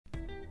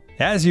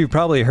As you've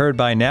probably heard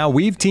by now,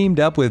 we've teamed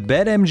up with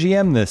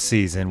BetMGM this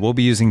season. We'll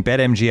be using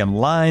BetMGM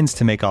lines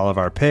to make all of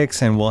our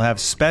picks, and we'll have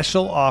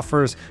special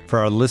offers for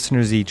our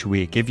listeners each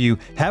week. If you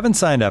haven't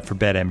signed up for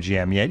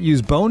BetMGM yet,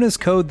 use bonus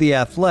code The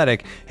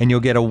Athletic, and you'll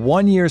get a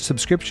 1-year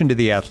subscription to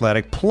The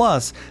Athletic,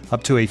 plus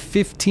up to a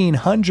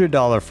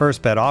 $1,500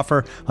 first bet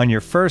offer on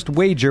your first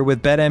wager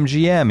with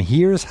BetMGM.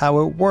 Here's how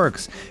it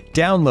works.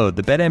 Download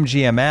the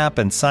BetMGM app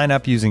and sign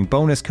up using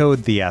bonus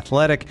code The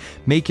Athletic.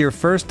 Make your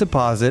first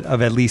deposit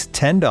of at least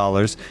 $10.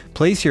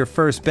 Place your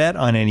first bet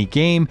on any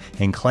game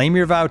and claim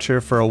your voucher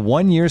for a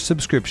 1-year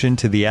subscription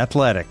to The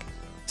Athletic.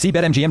 See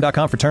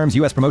BetMGM.com for terms.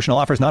 U.S. promotional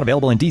offers not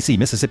available in D.C.,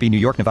 Mississippi, New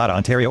York, Nevada,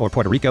 Ontario, or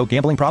Puerto Rico.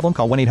 Gambling problem?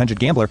 Call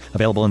 1-800-GAMBLER.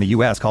 Available in the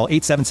U.S. Call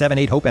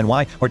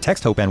 877-8-HOPE-NY or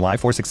text HOPE-NY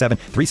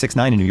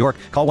 467-369 in New York.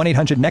 Call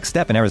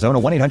 1-800-NEXT-STEP in Arizona.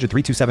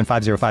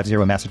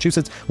 1-800-327-5050 in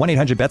Massachusetts.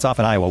 1-800-BETS-OFF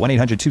in Iowa.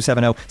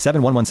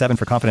 1-800-270-7117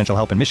 for confidential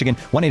help in Michigan.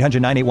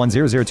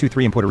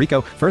 1-800-981-0023 in Puerto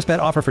Rico. First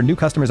bet offer for new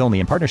customers only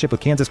in partnership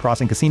with Kansas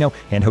Crossing Casino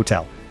and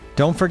Hotel.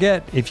 Don't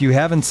forget, if you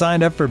haven't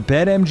signed up for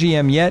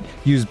BetMGM yet,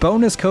 use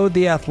bonus code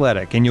The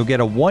Athletic, and you'll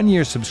get a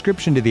 1-year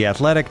subscription to The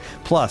Athletic,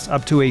 plus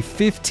up to a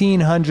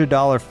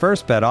 $1,500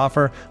 first bet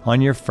offer on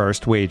your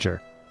first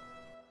wager.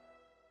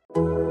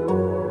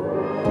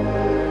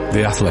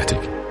 The Athletic.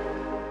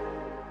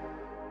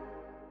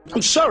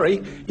 I'm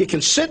sorry, you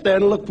can sit there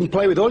and look and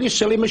play with all your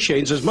silly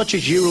machines as much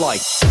as you like.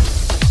 Is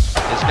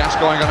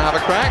Gascoigne going to have a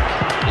crack?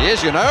 He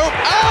is, you know. Oh,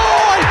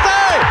 I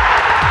say!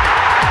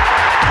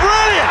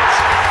 Brilliant!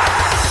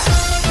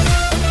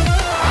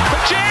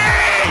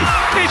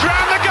 He's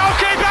round the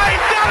goalkeeper,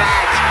 he's done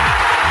it!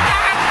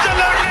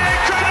 Absolutely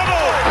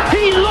incredible!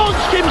 He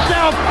launched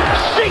himself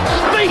 6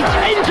 feet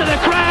into the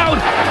crowd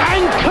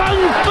and kung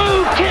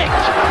fu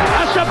kicked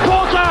a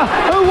supporter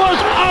who was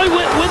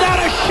without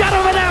a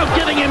shadow of a doubt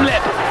giving him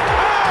lip. Oh,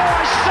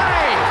 I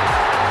say!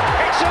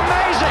 It's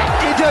amazing!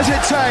 He does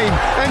it tame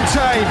and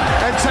tame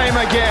and tame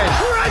again.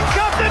 Crank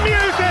up the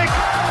music!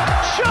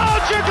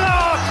 Charge your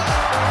glass!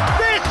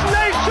 This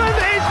nation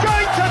is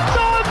going to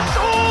dance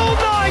all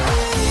night!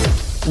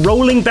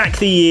 Rolling back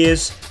the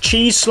years,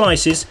 cheese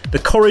slices, the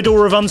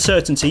corridor of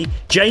uncertainty,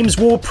 James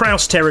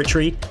Ward-Prowse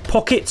territory,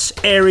 pockets,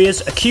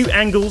 areas, acute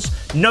angles,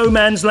 no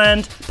man's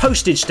land,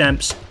 postage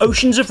stamps,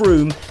 oceans of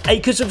room,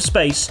 acres of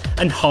space,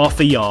 and half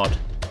a yard.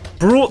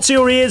 Brought to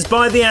your ears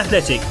by The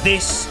Athletic,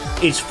 this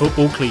is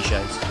Football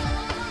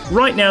Clichés.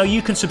 Right now,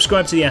 you can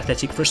subscribe to The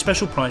Athletic for a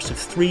special price of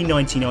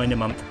 $3.99 a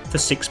month for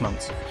 6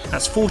 months.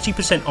 That's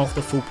 40% off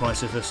the full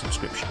price of a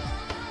subscription.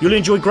 You'll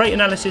enjoy great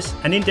analysis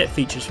and in-depth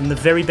features from the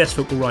very best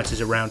football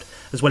writers around,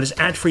 as well as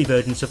ad-free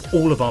versions of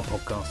all of our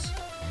podcasts.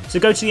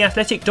 So go to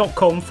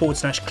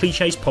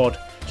theathletic.com/clichespod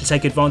to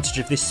take advantage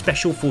of this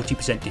special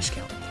 40%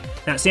 discount.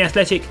 That's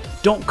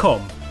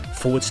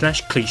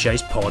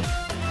theathletic.com/clichespod.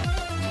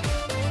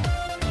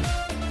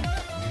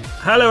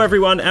 Hello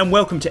everyone and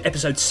welcome to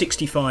episode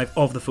 65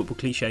 of the Football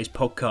Clichés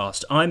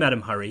podcast. I'm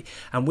Adam Hurrey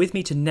and with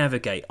me to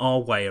navigate our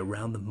way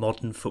around the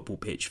modern football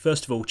pitch.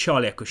 First of all,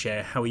 Charlie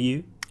Eccleshare, how are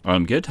you?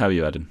 I'm good. How are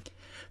you, Adam?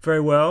 Very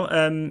well.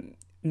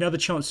 Another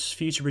chance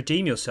for you to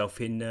redeem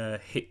yourself in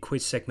hit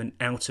quiz segment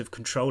Out of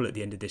Control at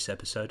the end of this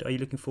episode. Are you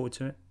looking forward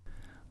to it?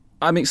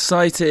 I'm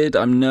excited.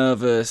 I'm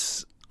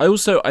nervous. I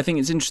think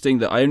it's interesting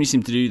that I only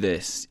seem to do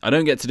this. I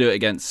don't get to do it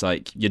against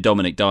like your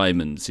Dominic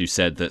Diamonds, who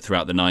said that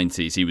throughout the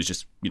 90s he was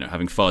just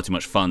having far too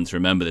much fun to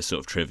remember this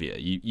sort of trivia.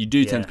 You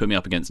do tend to put me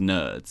up against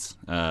nerds.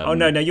 Oh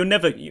no, we'll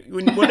never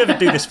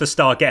do this for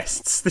star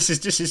guests. This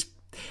is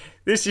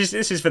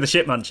for the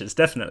shit munchers,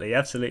 definitely,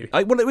 absolutely.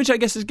 Which I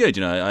guess is good.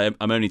 I'm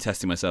only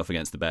testing myself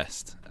against the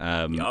best.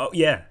 Well, I'm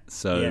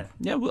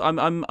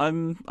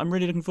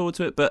really looking forward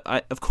to it. But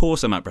of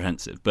course, I'm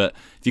apprehensive. But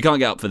if you can't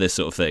get up for this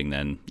sort of thing,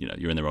 then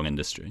you're in the wrong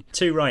industry.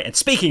 Too right. And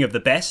speaking of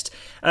the best,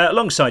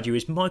 alongside you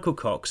is Michael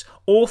Cox,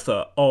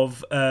 author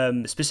of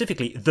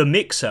specifically The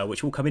Mixer,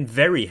 which will come in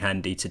very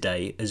handy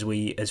today as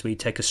we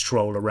take a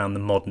stroll around the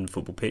modern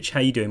football pitch.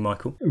 How are you doing,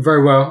 Michael?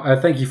 Very well.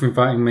 Thank you for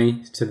inviting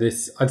me to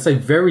this. I'd say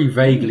very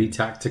vaguely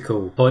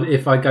tactical, but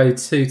if I go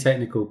too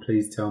technical,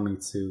 please tell me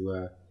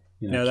to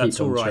no, that's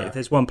all right. If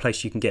there's one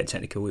place you can get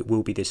technical, it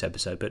will be this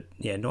episode, but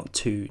yeah, not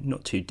too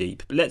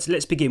deep. But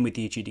let's begin with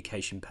the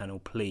adjudication panel,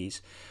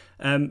 please.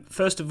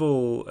 First of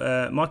all,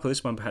 Michael,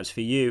 this one perhaps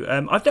for you.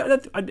 I've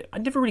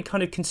never really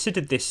kind of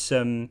considered this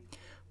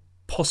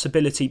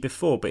possibility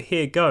before, but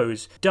here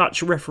goes.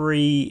 Dutch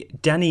referee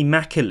Danny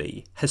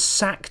Makkely has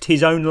sacked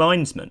his own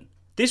linesman.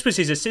 This was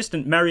his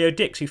assistant Mario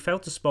Dix, who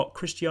failed to spot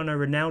Cristiano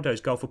Ronaldo's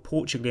goal for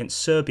Portugal against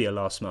Serbia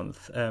last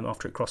month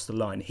after it crossed the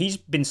line. He's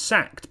been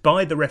sacked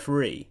by the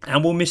referee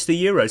and will miss the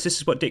Euros. This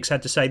is what Dix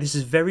had to say. This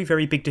is a very,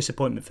 very big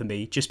disappointment for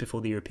me just before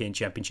the European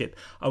Championship.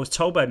 I was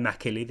told by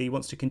Makkely that he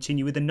wants to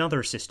continue with another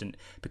assistant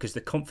because the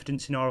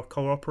confidence in our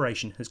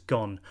cooperation has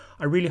gone.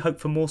 I really hope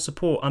for more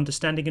support,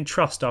 understanding and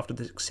trust after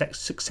the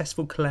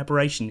successful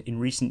collaboration in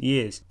recent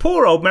years.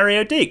 Poor old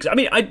Mario Dix. I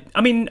mean, I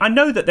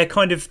know that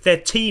they're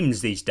teams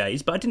these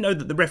days, but I didn't know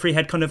that the referee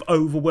had kind of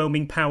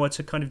overwhelming power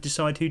to kind of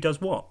decide who does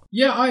what?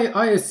 Yeah,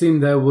 I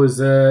assumed there was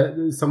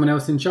someone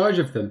else in charge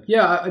of them.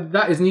 Yeah,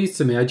 that is news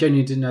to me. I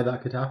genuinely didn't know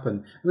that could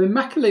happen. I mean,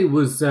 Macaulay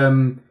was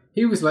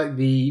he was like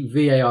the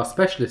VAR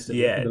specialist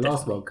at the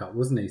last World Cup,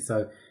 wasn't he?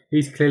 So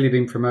he's clearly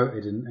been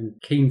promoted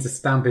and keen to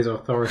stamp his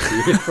authority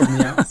from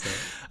the outset.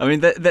 I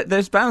mean,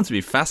 there's bound to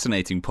be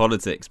fascinating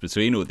politics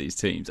between all these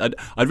teams.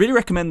 I'd really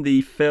recommend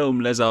the film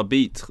Les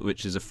Arbitres,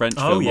 which is a French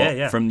film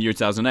from the year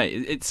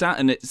 2008. It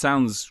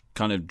sounds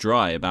kind of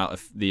dry about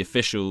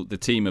the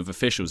team of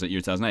officials at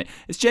Euro 2008.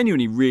 It's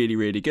genuinely really,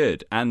 really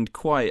good and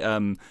quite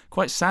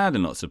sad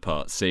in lots of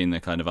parts, seeing the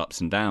kind of ups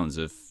and downs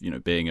of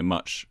being a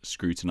much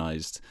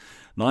scrutinised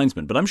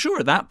linesman. But I'm sure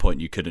at that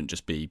point you couldn't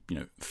just be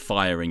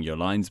firing your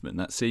linesman.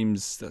 That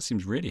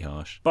seems really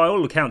harsh. By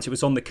all accounts, it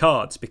was on the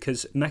cards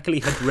because Macaulay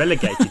had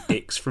relegated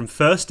Dix from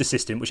first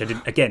assistant, which I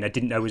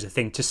didn't know was a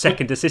thing, to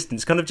second assistant.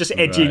 It's kind of just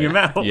edging him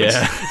out.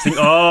 Yeah. Think,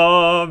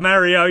 oh,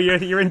 Mario,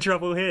 you're in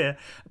trouble here.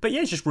 But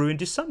yeah, it's just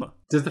ruined his summer.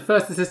 Does the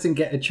first assistant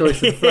get a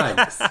choice of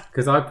flags?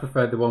 Because I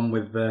preferred the one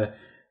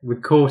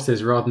with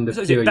quarters rather than the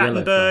pure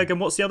yellow. Battenberg and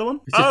what's the other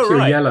one? It's just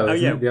pure yellow,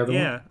 isn't it, the other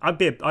one? Yeah, I'd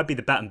be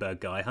the Battenberg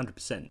guy,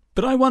 100%.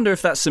 But I wonder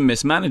if that's some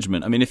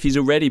mismanagement. I mean, if he's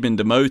already been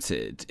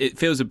demoted, it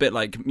feels a bit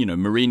like,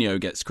 Mourinho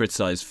gets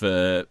criticised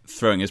for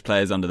throwing his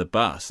players under the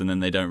bus and then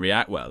they don't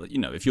react well.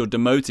 If you're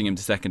demoting him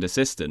to second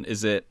assistant,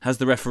 has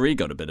the referee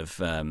got a bit of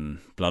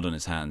blood on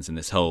his hands in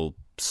this whole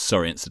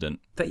sorry incident?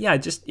 But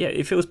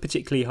it feels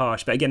particularly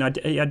harsh. But again, I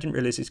didn't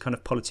realise this kind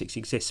of politics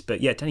exists.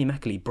 But yeah, Danny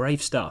Macaulay,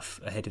 brave stuff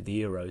ahead of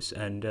the Euros.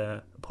 And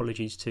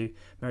apologies to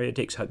Mario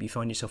Dix. Hope you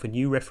find yourself a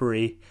new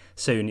referee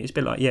soon. It's a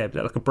bit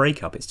like a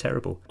breakup. It's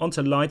terrible. On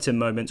to lighter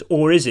moments.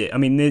 Or is it? I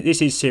mean,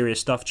 this is serious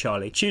stuff,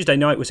 Charlie. Tuesday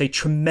night was a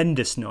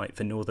tremendous night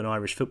for Northern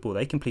Irish football.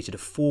 They completed a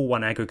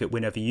 4-1 aggregate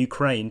win over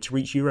Ukraine to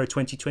reach Euro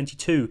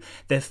 2022,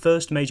 their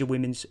first major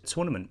women's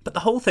tournament. But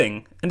the whole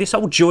thing, and this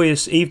whole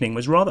joyous evening,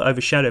 was rather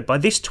overshadowed by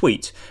this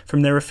tweet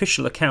from their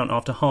official account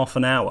after half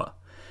an hour.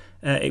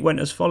 It went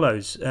as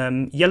follows.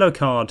 Yellow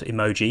card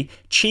emoji.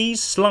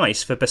 Cheese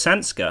slice for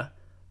Bosanska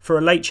for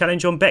a late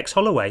challenge on Bex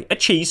Holloway. A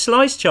cheese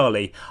slice,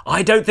 Charlie.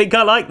 I don't think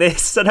I like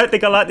this. I don't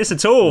think I like this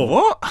at all.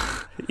 What?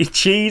 A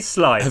cheese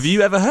slice. Have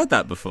you ever heard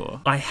that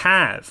before? I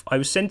have. I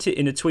was sent it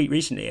in a tweet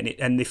recently,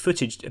 and the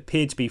footage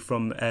appeared to be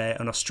from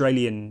an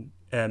Australian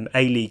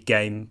A-League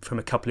game from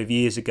a couple of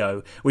years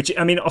ago, which,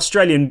 I mean,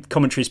 Australian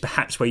commentary is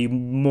perhaps where you're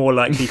more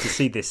likely to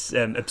see this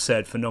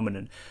absurd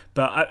phenomenon.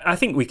 But I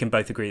think we can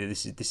both agree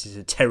that this is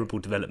a terrible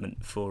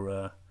development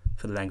for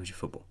the language of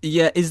football.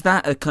 Yeah, is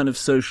that a kind of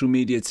social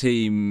media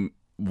team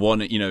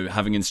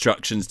having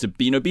instructions to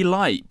be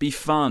light, be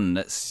fun,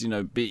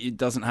 it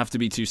doesn't have to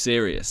be too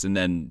serious, and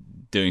then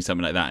doing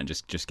something like that and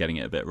just getting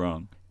it a bit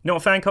wrong? Not a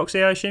fan,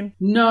 Coxie, I assume?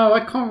 No,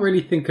 I can't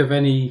really think of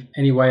any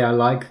way I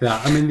like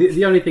that. I mean,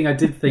 the only thing I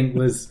did think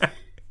was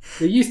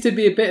there used to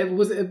be a bit of,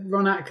 was it a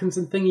Ron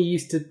Atkinson thing? He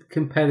used to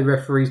compare the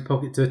referee's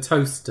pocket to a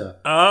toaster.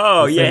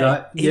 Oh,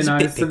 yeah. He's a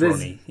bit big,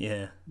 Ronnie.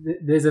 Yeah.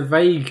 There's a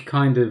vague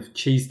kind of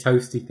cheese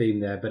toasty theme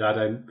there, but I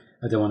don't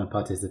want to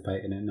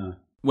participate in it, no.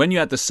 When you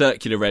had the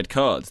circular red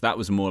cards, that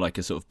was more like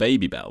a sort of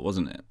Baby Bell,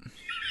 wasn't it?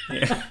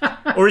 Yeah.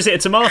 Or is it a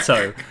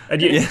tomato?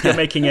 And you're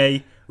making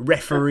a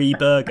referee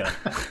burger.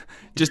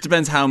 Just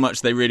depends how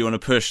much they really want to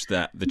push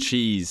the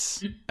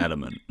cheese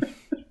element.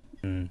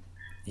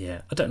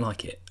 Yeah, I don't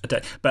like it.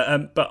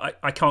 But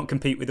I can't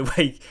compete with the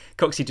way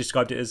Coxie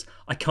described it as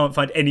I can't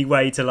find any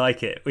way to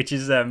like it, which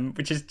is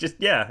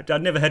just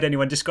I've never heard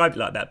anyone describe it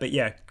like that. But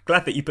yeah,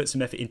 glad that you put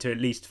some effort into at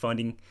least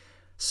finding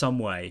some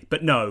way.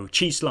 But no,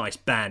 cheese slice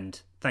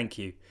banned. Thank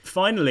you.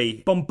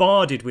 Finally,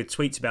 bombarded with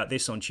tweets about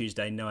this on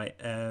Tuesday night.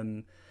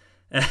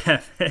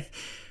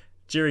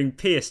 During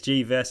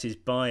PSG versus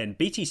Bayern,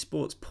 BT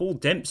Sports' Paul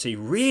Dempsey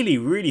really,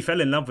 really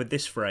fell in love with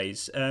this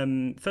phrase.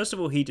 First of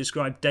all, he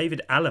described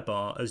David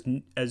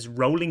Alaba as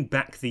rolling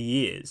back the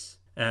years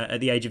at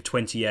the age of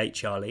 28,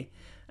 Charlie.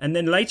 And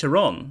then later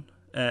on,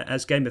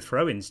 as Game of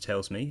Thrones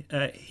tells me,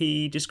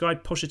 he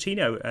described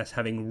Pochettino as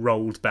having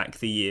rolled back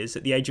the years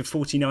at the age of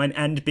 49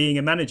 and being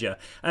a manager.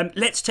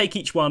 Let's take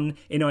each one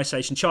in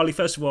isolation. Charlie,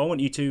 first of all, I want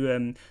you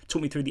to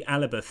talk me through the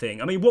Alaba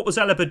thing. I mean, what was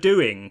Alaba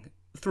doing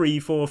 3,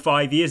 4,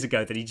 5 years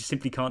ago that he just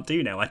simply can't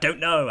do now? I don't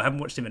know. I haven't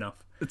watched him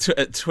enough.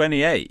 At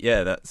 28,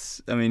 yeah,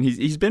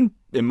 he's been,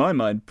 in my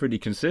mind, pretty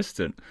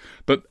consistent.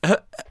 But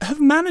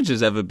have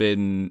managers ever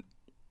been...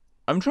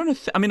 I'm trying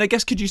to. I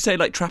guess could you say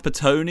like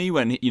Trapattoni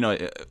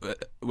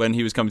when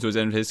he was coming to his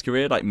end of his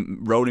career, like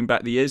rolling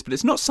back the years? But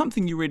it's not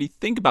something you really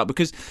think about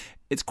because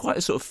it's quite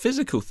a sort of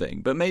physical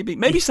thing. But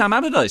maybe Sam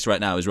Allardyce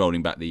right now is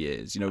rolling back the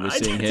years. We're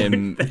seeing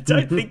him. I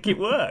don't think it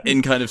works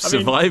in kind of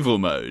survival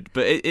mode.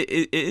 But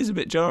it is a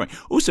bit jarring.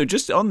 Also,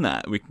 just on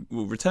that,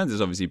 we'll return to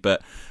this obviously.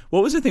 But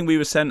what was the thing we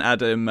were sent,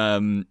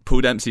 Adam?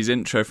 Paul Dempsey's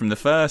intro from the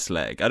first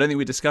leg. I don't think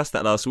we discussed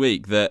that last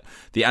week. That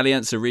the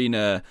Allianz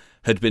Arena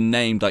had been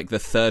named like the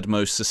third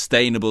most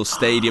sustainable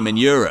stadium in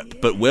Europe,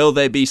 but will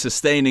they be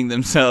sustaining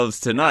themselves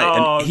tonight?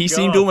 And he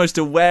seemed almost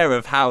aware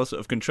of how sort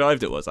of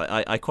contrived it was.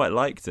 I quite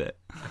liked it.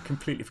 I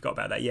completely forgot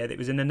about that. Yeah, it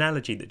was an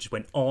analogy that just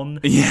went on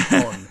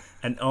and on.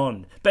 and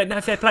on. But no,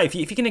 fair play. If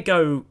you're going to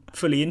go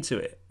fully into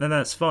it, then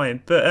that's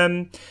fine. But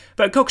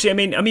Coxie,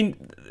 I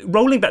mean,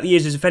 rolling back the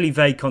years is a fairly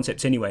vague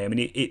concept anyway. I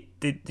mean,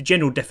 the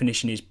general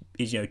definition is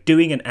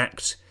doing an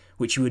act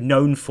which you were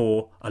known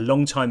for a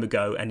long time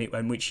ago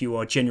and which you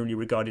are generally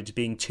regarded as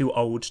being too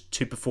old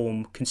to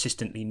perform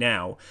consistently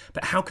now.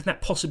 But how can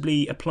that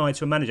possibly apply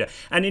to a manager?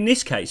 And in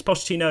this case,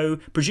 Pochettino,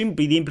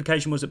 presumably the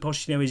implication was that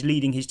Pochettino is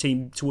leading his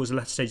team towards the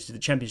latter stages of the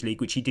Champions League,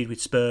 which he did with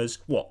Spurs,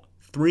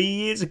 3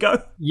 years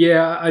ago?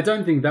 Yeah, I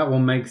don't think that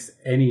one makes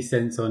any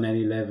sense on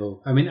any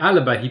level. I mean,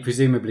 Alaba, he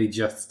presumably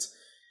just...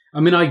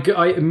 I mean,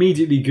 I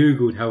immediately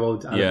Googled how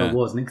old Alaba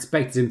was and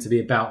expected him to be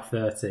about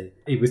 30.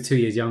 He was 2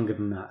 years younger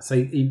than that. So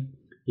he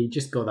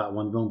just got that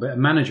one wrong. But a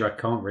manager, I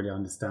can't really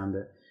understand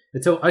it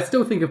at all. I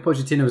still think of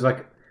Pochettino as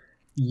like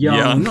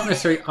young, not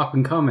necessarily up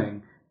and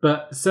coming,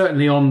 but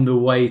certainly on the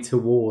way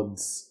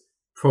towards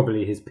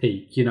probably his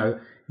peak. He's kind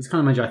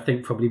of manager I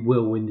think probably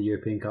will win the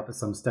European Cup at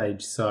some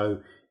stage. So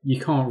you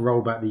can't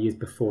roll back the years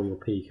before your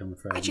peak, I'm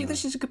afraid. Actually,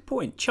 this is a good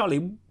point.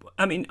 Charlie,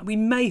 I mean, we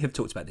may have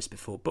talked about this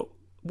before, but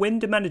when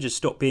do managers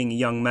stop being a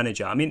young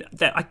manager? I mean,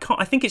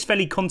 I think it's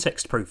fairly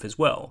context-proof as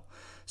well.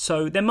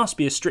 So there must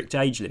be a strict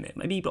age limit.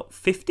 Maybe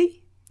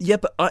 50? Yeah,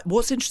 but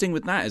what's interesting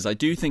with that is I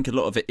do think a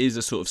lot of it is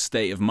a sort of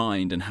state of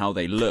mind and how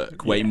they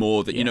look way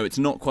more that, it's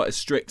not quite as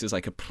strict as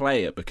like a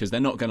player because they're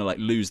not going to like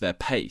lose their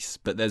pace.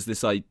 But there's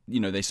this,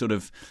 they sort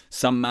of,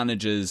 some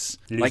managers,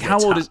 like how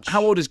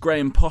old is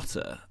Graham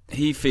Potter?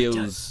 He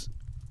feels...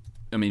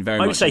 I mean, very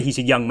much. I would say he's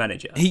a young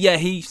manager.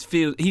 He's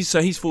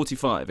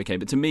 45. Okay,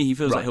 but to me, he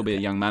feels like he'll be a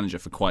young manager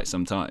for quite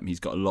some time. He's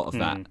got a lot of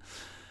that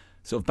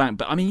sort of bank.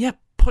 But I mean,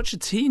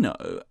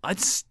 Pochettino.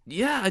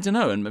 I don't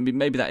know, and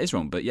maybe that is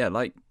wrong. But yeah,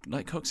 like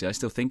Coxie, I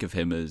still think of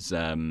him as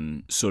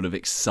sort of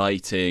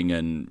exciting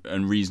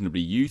and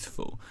reasonably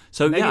youthful.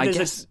 So maybe I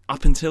guess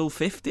up until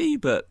 50,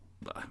 but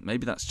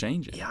maybe that's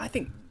changing. Yeah, I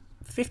think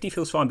 50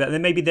 feels fine, but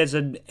then maybe there's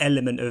an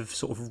element of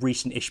sort of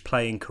recent-ish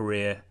playing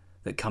career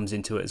that comes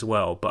into it as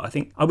well. But I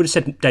think I would have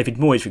said David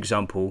Moyes, for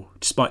example,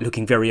 despite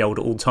looking very old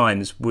at all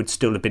times, would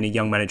still have been a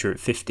young manager at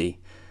 50,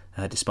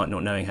 despite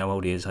not knowing how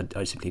old he is.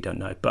 I simply don't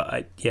know. But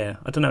I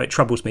don't know, it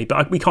troubles me.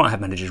 But we can't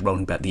have managers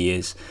rolling back the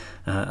years.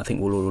 I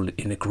think we're all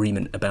in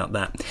agreement about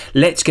that.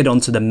 Let's get on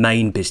to the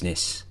main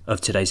business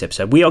of today's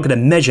episode. We are going to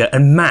measure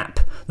and map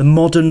the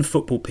modern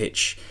football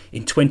pitch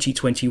in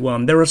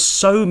 2021. There are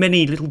so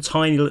many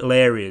tiny little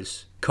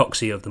areas,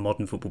 Coxie, of the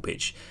modern football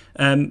pitch.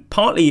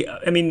 Partly,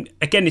 I mean,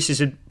 again, this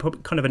is a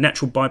kind of a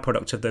natural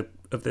byproduct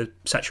of the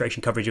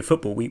saturation coverage of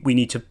football. We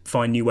need to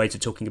find new ways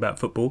of talking about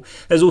football.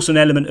 There's also an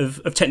element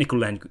of technical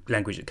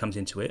language that comes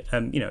into it.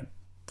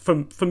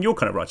 From your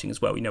kind of writing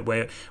as well,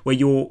 where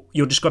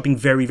you're describing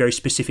very, very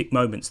specific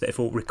moments that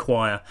therefore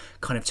require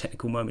kind of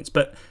technical moments.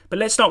 But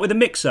let's start with the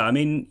mixer. I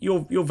mean,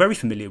 you're very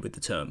familiar with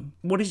the term.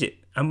 What is it?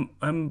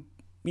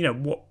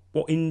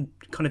 What in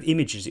kind of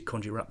images it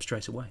conjure up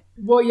straight away?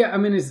 Well, yeah, I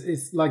mean,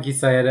 it's like you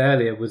said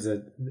earlier, was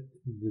the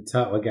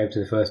title I gave to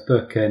the first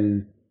book,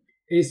 and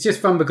it's just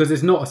fun because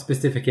it's not a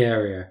specific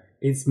area.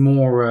 It's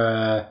more,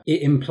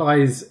 it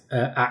implies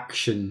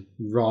action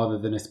rather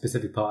than a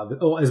specific part of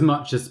it, or as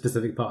much as a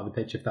specific part of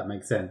the pitch, if that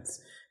makes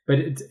sense. But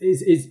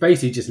it's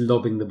basically just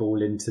lobbing the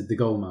ball into the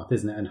goal mouth,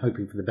 isn't it, and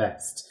hoping for the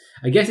best.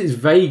 I guess it's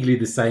vaguely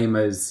the same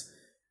as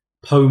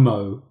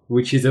POMO,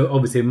 which is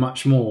obviously a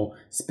much more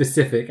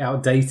specific,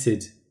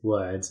 outdated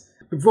word.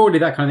 But broadly,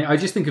 that kind of thing. I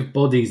just think of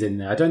bodies in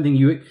there. I don't think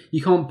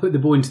you can't put the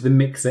ball into the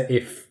mixer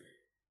if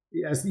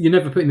you're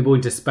never putting the ball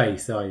into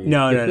space, are you?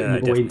 No, you're putting the ball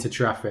definitely into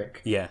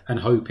traffic, and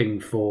hoping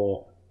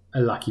for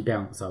a lucky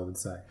bounce, I would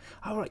say.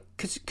 All right,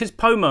 because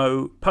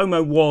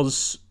POMO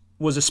was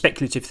a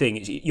speculative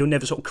thing. You're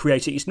never sort of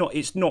creating. It's not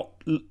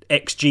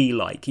XG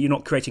like. You're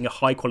not creating a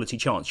high quality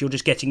chance. You're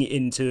just getting it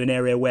into an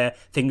area where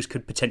things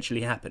could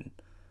potentially happen.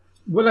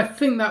 Well, I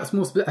think that's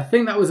more. I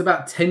think that was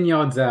about 10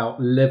 yards out,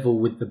 level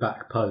with the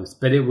back post.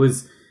 But it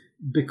was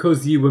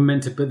because you were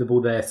meant to put the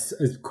ball there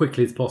as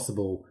quickly as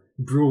possible.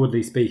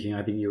 Broadly speaking,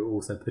 I think you were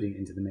also putting it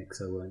into the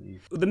mixer, weren't you?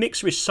 The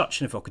mixer is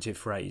such an evocative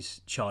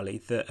phrase,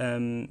 Charlie, that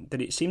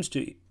it seems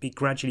to be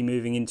gradually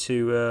moving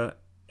into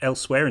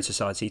elsewhere in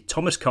society.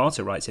 Thomas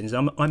Carter writes in,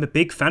 I'm a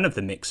big fan of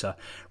the mixer,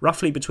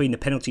 roughly between the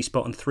penalty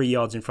spot and 3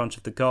 yards in front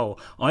of the goal.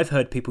 I've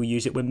heard people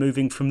use it when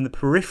moving from the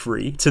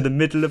periphery to the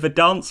middle of a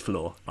dance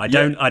floor. I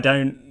don't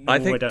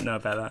know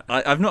about that.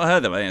 I've not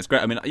heard that. I think it's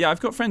great. I mean, yeah, I've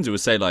got friends who would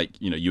say like,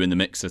 you in the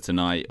mixer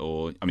tonight,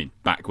 or I mean,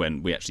 back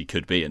when we actually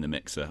could be in the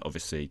mixer,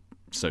 obviously.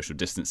 Social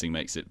distancing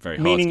makes it very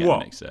hard to get a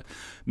mixer.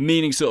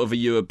 Meaning sort of, are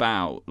you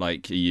about,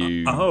 like, are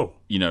you,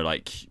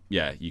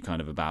 you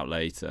kind of about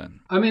later?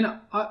 I mean,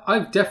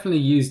 I've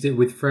definitely used it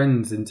with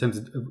friends in terms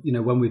of,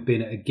 when we've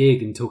been at a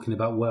gig and talking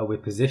about where we're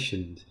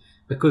positioned.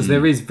 Because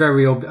there is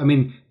very obvious, I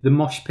mean, the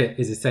mosh pit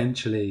is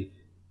essentially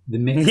the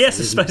mixer. Yes,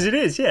 I suppose it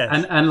is, yeah.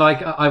 And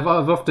like, I've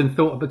often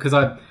thought, because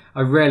I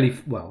rarely,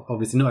 well,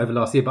 obviously not over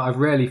last year, but I've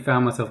rarely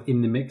found myself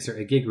in the mixer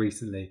at a gig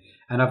recently.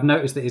 And I've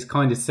noticed that it's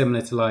kind of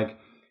similar to like,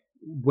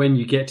 when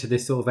you get to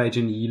this sort of age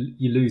and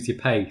you lose your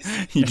pace,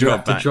 you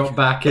have to drop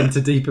back into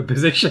deeper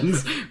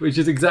positions, which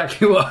is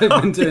exactly what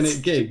I've been doing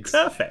at gigs.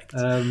 Perfect.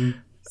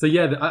 So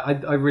yeah,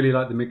 I really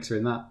like the mixer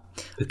in that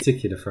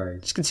particular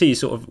phrase. Just can see you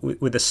sort of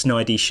with a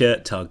snidey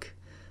shirt tug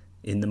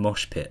in the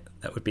mosh pit.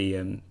 That'd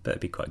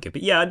be quite good.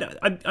 But yeah,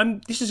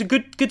 this is a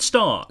good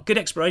start, good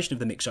exploration of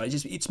the mixer.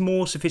 It's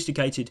more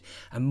sophisticated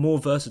and more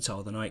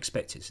versatile than I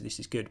expected. So this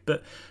is good,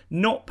 but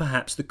not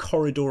perhaps the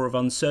corridor of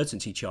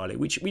uncertainty, Charlie,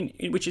 which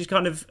is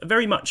kind of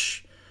very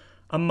much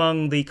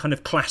among the kind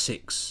of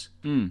classics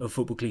of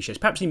football cliches,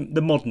 perhaps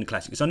the modern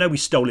classics. I know we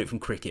stole it from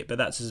cricket, but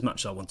that's as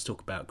much as I want to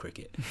talk about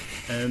cricket.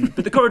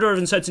 But the corridor of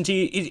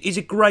uncertainty is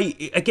a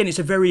great, again, it's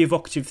a very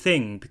evocative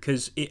thing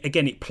because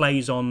it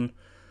plays on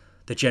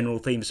the general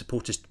theme of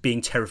supporters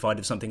being terrified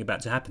of something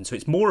about to happen. So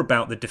it's more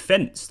about the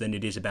defence than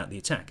it is about the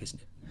attack,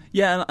 isn't it?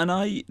 Yeah,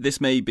 and this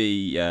may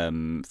be,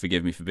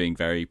 forgive me for being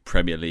very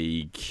Premier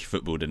League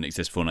football didn't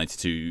exist before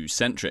 92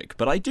 centric,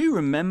 but I do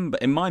remember,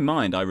 in my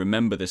mind, I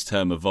remember this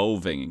term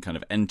evolving and kind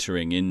of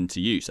entering into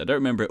use. I don't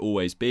remember it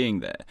always being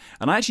there.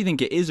 And I actually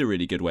think it is a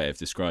really good way of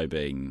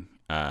describing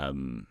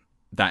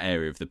that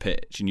area of the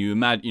pitch. And you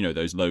imagine,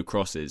 those low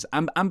crosses.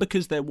 And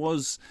because there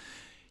was,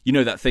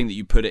 that thing that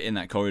you put it in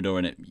that corridor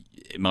and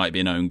it might be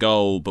an own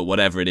goal, but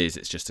whatever it is,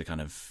 it's just a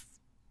kind of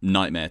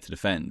nightmare to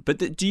defend.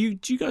 But do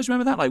you guys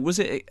remember that? Like, was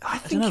it? I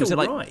think was it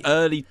like right.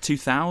 Early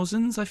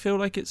 2000s? I feel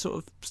like it sort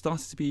of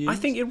started to be used. I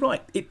think you're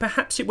right.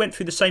 Perhaps it went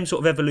through the same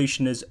sort of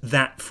evolution as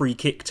that free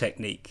kick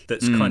technique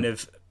that's kind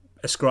of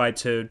ascribed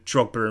to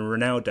Drogba and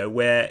Ronaldo,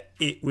 where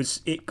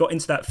it got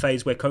into that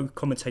phase where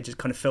commentators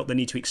kind of felt the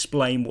need to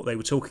explain what they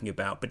were talking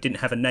about, but didn't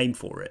have a name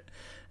for it.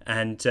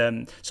 And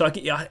so I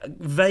get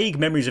vague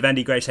memories of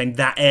Andy Gray saying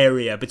that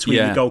area between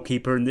the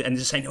goalkeeper and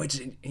just saying,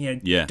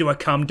 do I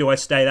come, do I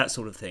stay, that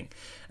sort of thing.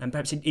 And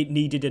perhaps it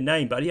needed a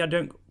name, but I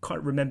don't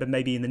quite remember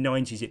maybe in the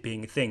 90s it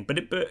being a thing.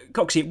 But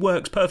Coxie, it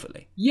works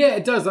perfectly. Yeah,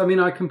 it does. I mean,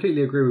 I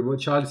completely agree with what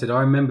Charlie said.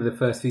 I remember the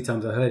first few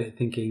times I heard it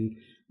thinking,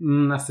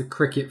 that's a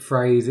cricket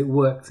phrase. It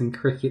works in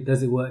cricket.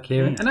 Does it work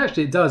here? And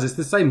actually it does. It's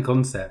the same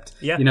concept.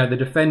 Yeah. The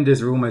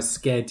defenders are almost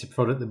scared to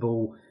prod at the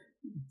ball,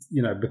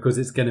 because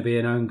it's going to be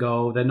an own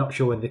goal. They're not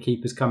sure whether the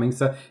keeper's coming.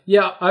 So,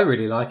 yeah, I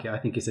really like it. I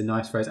think it's a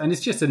nice phrase. And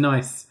it's just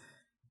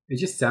it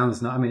just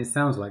sounds nice. I mean, it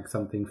sounds like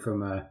something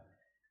from, I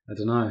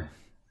don't know,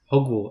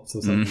 Hogwarts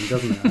or something,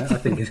 doesn't it? I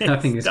think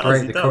it's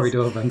great, the corridor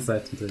of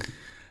uncertainty.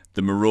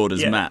 The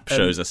Marauders map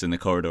shows us in the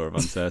corridor of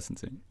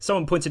uncertainty.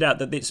 Someone pointed out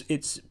that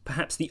it's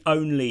perhaps the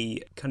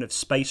only kind of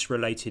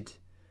space-related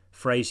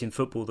phrase in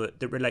football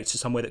that relates to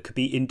somewhere that could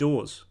be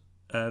indoors.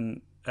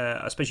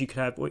 I suppose you could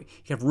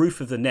have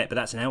roof of the net, but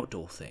that's an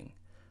outdoor thing.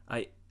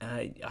 I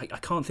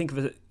can't think of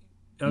it.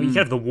 You could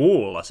have the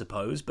wall, I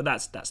suppose, but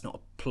that's not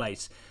a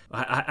place.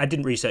 I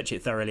didn't research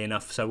it thoroughly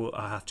enough, so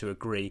I have to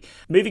agree.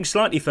 Moving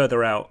slightly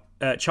further out,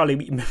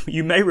 Charlie,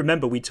 you may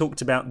remember we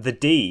talked about the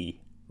D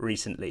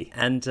recently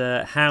and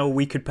how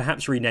we could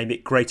perhaps rename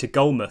it Greater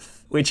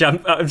Golmouth, which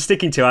I'm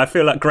sticking to. I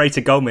feel like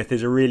Greater Golmouth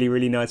is a really,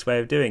 really nice way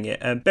of doing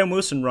it. Ben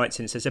Wilson writes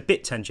in and says, a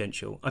bit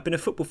tangential. I've been a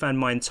football fan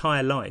my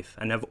entire life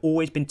and have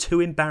always been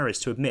too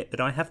embarrassed to admit that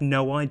I have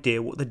no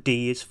idea what the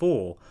D is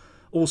for.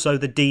 Also,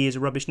 the D is a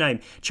rubbish name.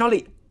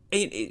 Charlie,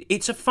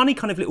 it's a funny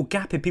kind of little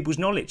gap in people's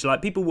knowledge.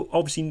 Like, people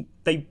obviously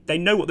they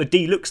know what the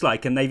D looks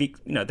like and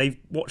they've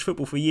watched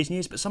football for years and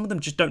years, but some of them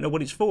just don't know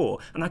what it's for.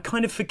 And I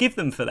kind of forgive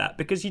them for that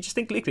because you just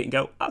look at it and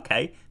go,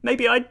 okay,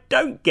 maybe I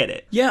don't get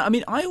it. Yeah, I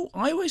mean, I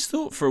always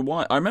thought for a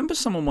while. I remember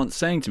someone once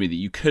saying to me that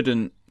you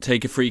couldn't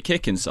take a free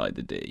kick inside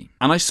the D,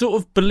 and I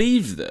sort of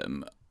believed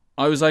them.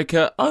 I was like,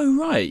 oh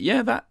right,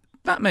 yeah,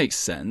 that makes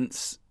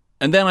sense.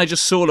 And then I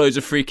just saw loads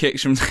of free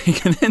kicks from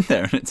taken in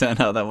there, and it turned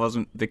out that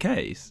wasn't the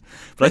case.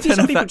 But I think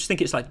some people just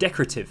think it's like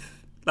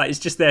decorative, like it's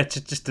just there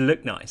to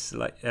look nice.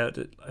 Like I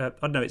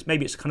don't know,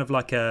 it's kind of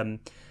like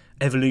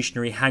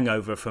evolutionary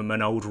hangover from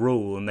an old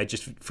rule, and they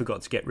just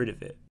forgot to get rid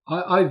of it.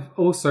 I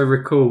also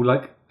recall,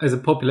 like, as a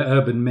popular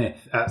urban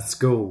myth at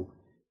school,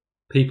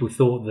 people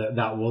thought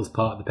that was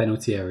part of the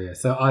penalty area.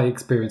 So I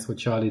experienced what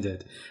Charlie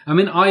did. I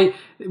mean,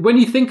 when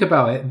you think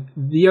about it,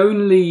 the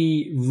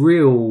only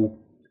real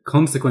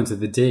consequence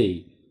of the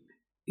D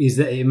is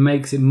that it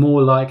makes it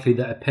more likely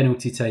that a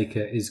penalty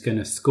taker is going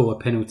to score a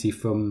penalty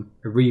from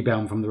a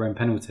rebound from their own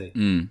penalty,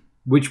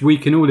 which we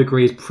can all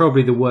agree is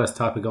probably the worst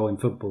type of goal in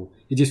football.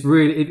 It just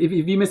really,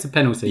 if you miss a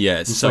penalty,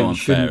 it's so unfair, you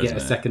shouldn't get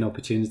a second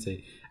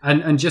opportunity.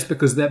 And just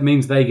because that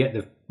means they get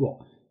the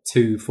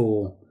 2,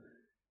 4,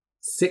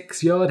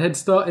 6 yard head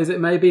start, is it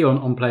maybe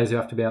on players who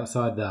have to be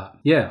outside that?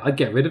 Yeah, I'd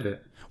get rid of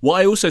it. What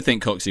I also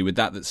think, Coxie, with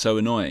that's so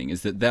annoying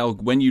is that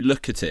when you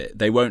look at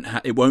it, it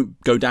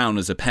won't go down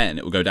as a pen.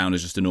 It will go down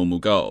as just a normal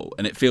goal,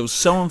 and it feels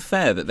so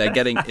unfair that they're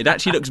getting. It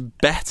actually looks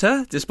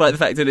better, despite the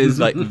fact that it is,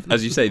 like,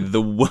 as you say, the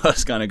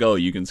worst kind of goal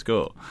you can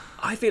score.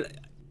 I feel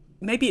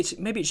maybe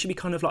it should be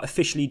kind of like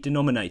officially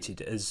denominated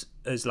as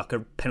like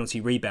a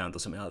penalty rebound or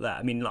something like that.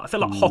 I mean, like, I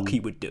feel like hockey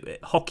would do it.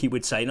 Hockey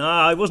would say,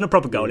 no, it wasn't a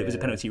proper goal. It was a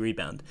penalty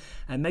rebound.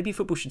 And maybe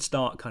football should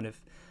start kind of.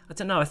 I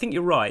don't know. I think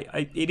you're right.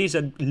 It is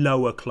a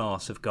lower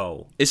class of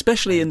goal.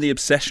 Especially in the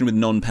obsession with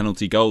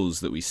non-penalty goals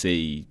that we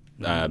see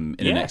in an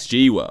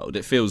XG world.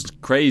 It feels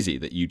crazy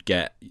that you'd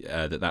get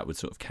that would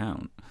sort of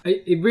count.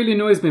 It really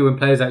annoys me when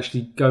players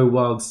actually go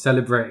wild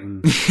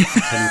celebrating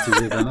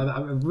penalty rebound. I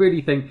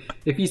really think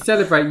if you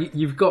celebrate,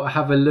 you've got to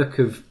have a look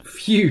of,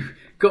 phew,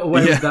 got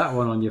away with that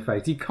one on your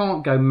face. You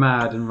can't go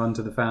mad and run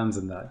to the fans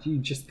and that. You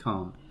just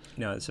can't.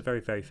 No, it's a very,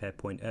 very fair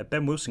point.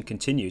 Ben Wilson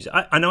continues,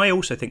 and I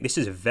also think this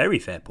is a very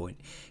fair point.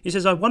 He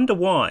says, I wonder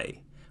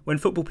why, when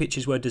football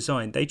pitches were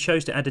designed, they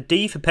chose to add a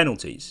D for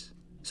penalties,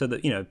 so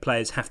that,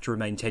 players have to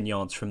remain 10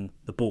 yards from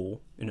the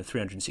ball in a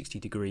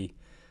 360-degree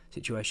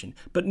situation,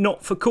 but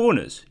not for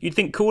corners. You'd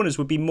think corners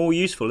would be more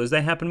useful as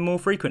they happen more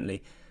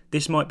frequently.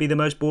 This might be the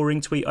most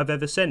boring tweet I've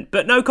ever sent.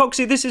 But no,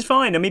 Coxie, this is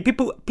fine. I mean,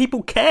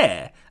 people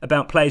care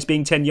about players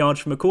being 10 yards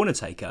from a corner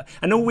taker,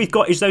 and all we've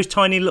got is those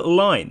tiny little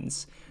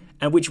lines,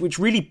 which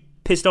really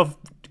pissed off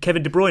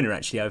Kevin De Bruyne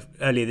actually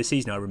earlier this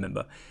season, I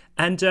remember.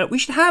 And we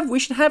should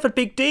have a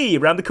big D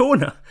around the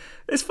corner.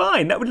 It's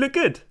fine. That would look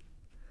good.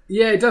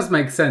 Yeah, it does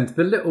make sense.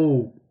 The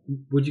little,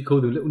 what do you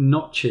call them? Little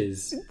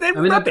notches. They're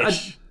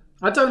rubbish.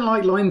 I don't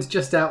like lines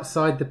just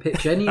outside the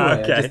pitch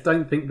anyway. Okay. I just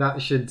don't think that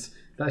should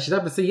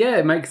happen. So yeah,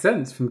 it makes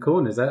sense from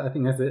corners. I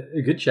think that's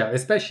a good shout,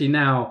 especially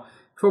now.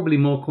 Probably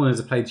more corners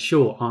are played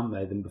short, aren't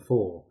they, than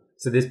before?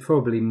 So there's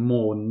probably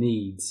more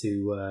need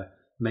to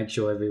make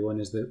sure everyone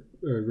is the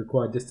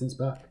required distance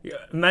back.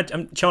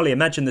 Charlie,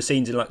 imagine the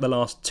scenes in like the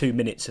last 2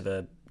 minutes of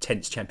a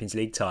tense Champions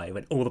League tie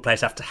when all the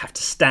players have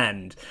to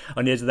stand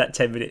on the edge of that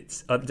 10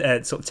 minutes, sort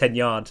of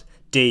 10-yard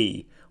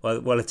D.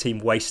 While a team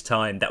wastes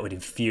time, that would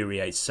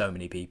infuriate so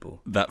many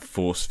people. That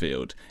force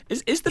field.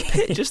 Is the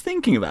pitch, just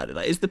thinking about it,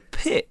 is the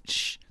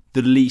pitch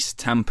the least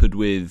tampered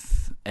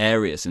with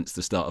area since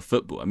the start of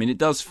football? I mean, it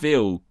does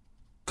feel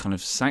kind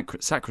of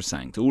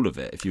sacrosanct, all of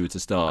it, if you were to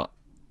start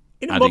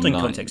in a modern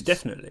context,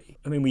 definitely.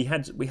 I mean, we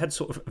had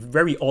sort of a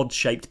very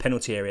odd-shaped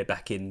penalty area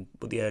back in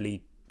the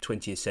early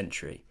 20th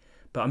century,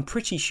 but I'm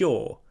pretty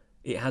sure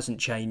it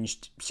hasn't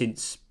changed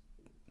since,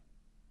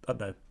 I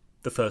don't know,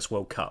 the first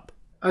World Cup.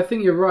 I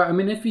think you're right. I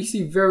mean, if you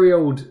see very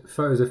old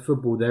photos of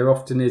football, there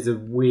often is a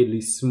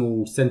weirdly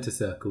small centre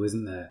circle,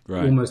 isn't there?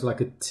 Right. Almost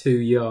like a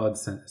 2-yard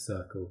centre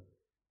circle,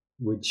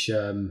 which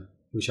I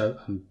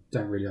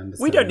don't really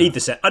understand. We don't need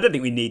the centre. I don't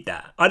think we need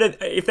that.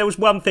 If there was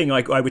one thing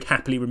I would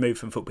happily remove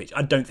from football pitch,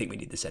 I don't think we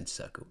need the centre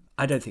circle.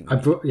 I don't think. I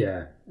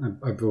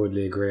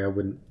broadly agree. I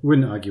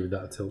wouldn't argue with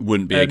that at all.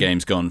 Wouldn't be a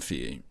game's gone for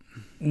you.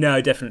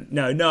 No, definitely.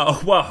 No.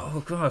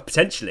 Well,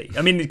 potentially.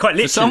 I mean, quite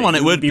literally. For someone,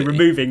 it would be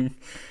removing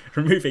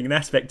an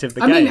aspect of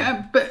the game.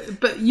 I mean,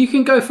 but you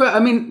can go for.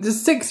 I mean, the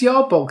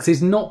 6-yard box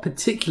is not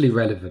particularly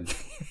relevant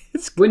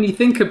when you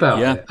think about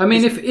it. I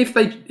mean,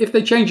 if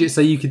they change it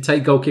so you could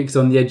take goal kicks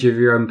on the edge of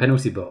your own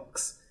penalty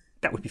box,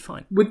 that would be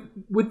fine.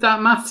 Would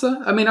that matter?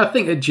 I mean, I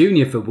think at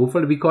junior football would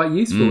probably be quite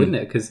useful, wouldn't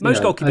it? Because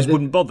most goalkeepers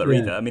wouldn't bother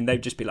either. I mean,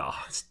 they'd just be like,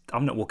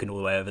 I'm not walking all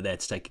the way over there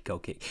to take a goal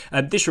kick.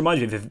 This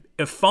reminds me of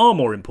a far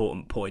more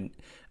important point.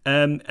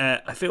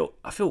 I feel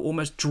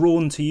almost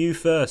drawn to you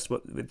first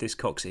with this,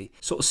 Coxie.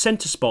 Sort of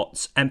centre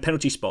spots and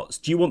penalty spots.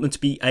 Do you want them to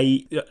be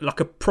a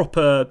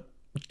proper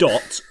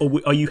dot, or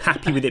are you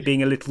happy with it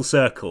being a little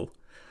circle?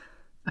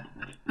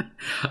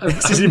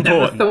 This is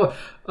important.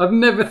 I've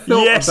never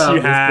thought about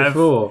this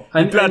before.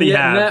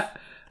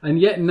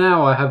 And yet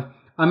now I have.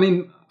 I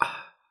mean,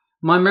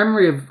 my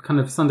memory of kind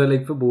of Sunday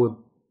League football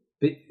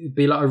would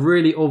be like a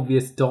really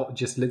obvious dot.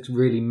 Just looks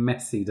really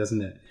messy,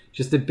 doesn't it?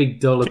 Just a big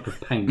dollop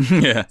of paint.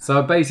 Yeah. So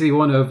I basically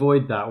want to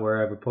avoid that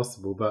wherever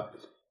possible. But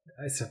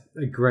it's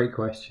a great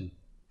question.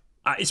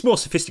 It's more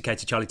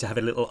sophisticated, Charlie, to have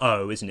a little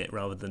O, isn't it,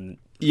 rather than...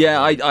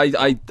 Yeah,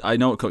 I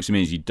know what Coxie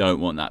means. You don't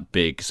want that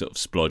big sort of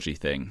splodgy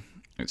thing.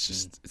 It's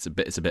just it's a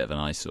bit of an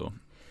eyesore.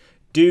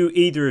 Do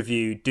either of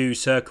you do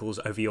circles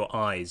over your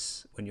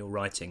eyes when you're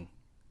writing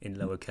in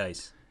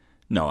lowercase?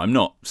 No, I'm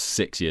not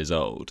 6 years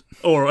old.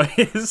 Or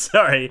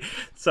sorry.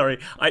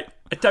 I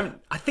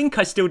don't. I think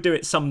I still do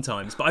it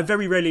sometimes, but I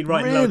very rarely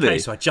write in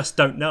lowercase, so I just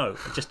don't know.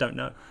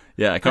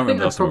 Yeah, I can't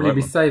remember. I'd probably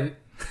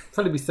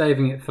be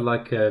saving it for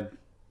like a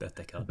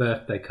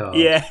birthday card.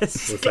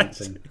 Yes, or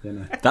something. You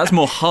know. That's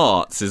more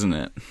hearts, isn't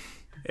it?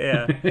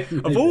 Yeah.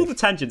 Of all the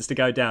tangents to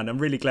go down, I'm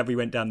really glad we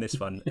went down this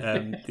one.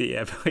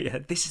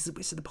 This is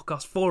the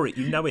podcast for it.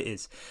 You know it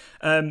is.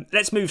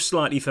 Let's move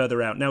slightly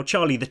further out now,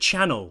 Charlie. The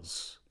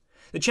channels.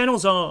 The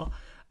channels are,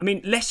 I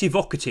mean, less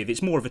evocative.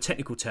 It's more of a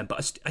technical term,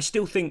 but I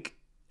still think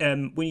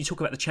when you talk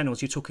about the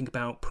channels, you're talking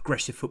about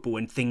progressive football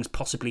and things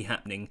possibly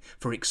happening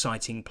for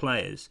exciting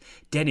players.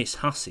 Dennis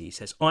Hussey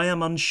says, I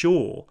am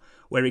unsure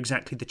where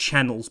exactly the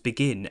channels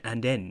begin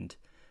and end.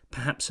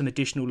 Perhaps some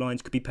additional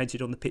lines could be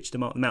painted on the pitch to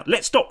mark them out.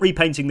 Let's stop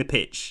repainting the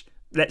pitch.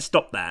 Let's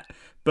stop that.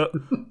 But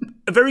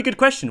a very good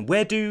question.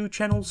 Where do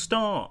channels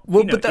start?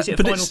 Well, is it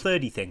a final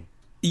 30 thing?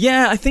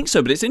 Yeah, I think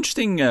so. But it's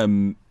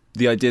interesting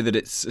the idea that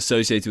it's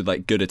associated with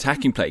like good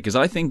attacking play, because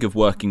I think of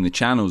working the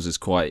channels as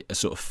quite a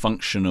sort of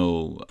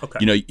functional. Okay.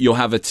 You know, you'll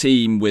have a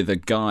team with a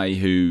guy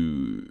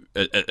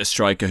a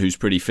striker who's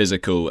pretty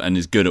physical and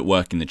is good at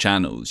working the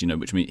channels. You know,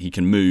 which means he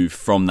can move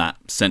from that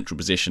central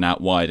position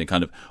out wide and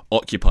kind of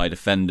occupy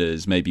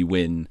defenders, maybe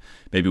win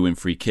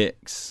free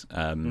kicks.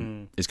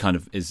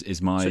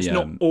 Is my. So it's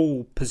not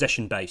all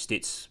possession based.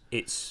 It's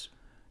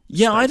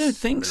Yeah, I don't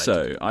think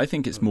so. I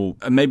think it's more,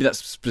 and maybe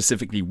that's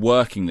specifically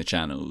working the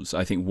channels.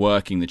 I think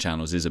working the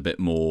channels is a bit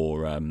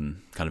more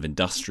kind of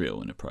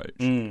industrial in approach.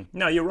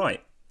 No, you're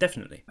right.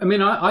 Definitely. I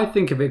mean, I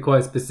think of it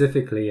quite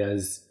specifically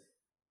as,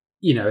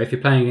 you know, if you're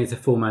playing against a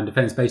four-man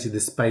defence, basically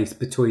the space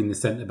between the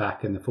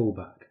centre-back and the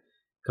full-back,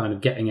 kind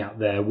of getting out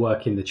there,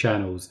 working the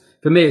channels.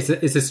 For me, it's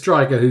a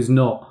striker he's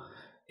not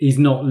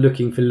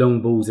looking for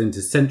long balls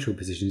into central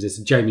positions. It's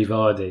Jamie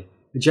Vardy.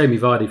 Jamie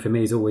Vardy, for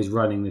me, is always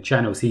running the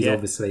channels. He's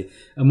obviously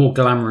a more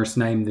glamorous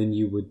name than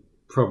you would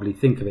probably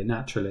think of it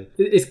naturally.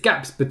 It's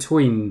gaps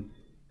between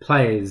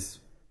players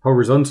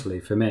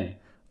horizontally, for me.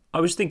 I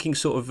was thinking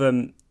sort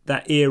of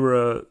that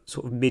era,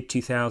 sort of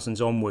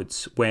mid-2000s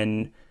onwards,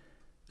 when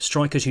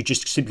strikers who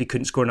just simply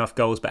couldn't score enough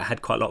goals but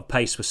had quite a lot of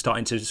pace were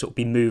starting to sort of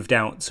be moved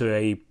out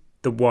to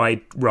the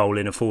wide role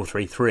in a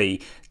 4-3-3.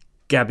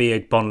 Gabby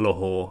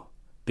Agbonlahor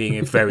being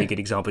a very good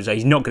example. So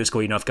he's not going to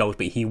score enough goals,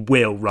 but he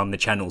will run the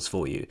channels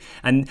for you.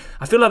 And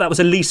I feel like that was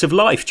a lease of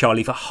life,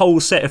 Charlie, for a whole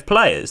set of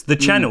players. The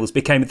channels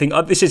became a thing.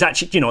 Oh, this is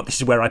actually, you know, this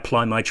is where I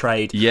ply my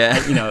trade.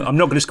 Yeah. You know, I'm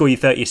not going to score you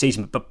 30 a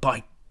season, but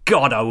by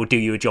God, I will do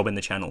you a job in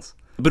the channels.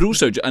 But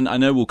also, and I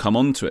know we'll come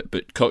on to it,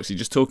 but Coxie,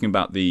 just talking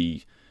about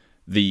the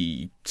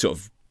sort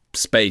of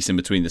space in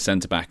between the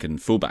centre-back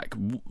and full-back,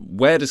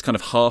 where does kind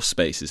of half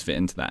spaces fit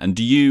into that? And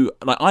do you,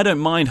 like, I don't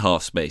mind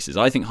half spaces.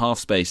 I think half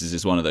spaces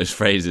is one of those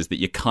phrases that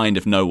you kind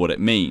of know what it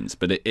means.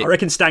 But I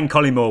reckon Stan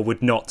Collymore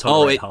would not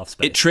tolerate half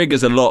space. It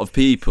triggers a lot of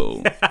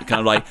people. Kind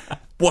of like,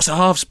 what's a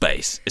half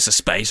space? It's a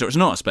space or it's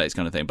not a space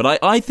kind of thing. But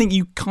I think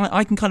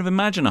I can kind of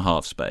imagine a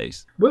half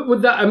space. Well,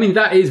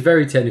 that is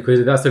very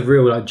technical. That's a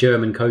real like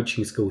German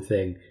coaching school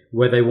thing,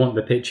 where they want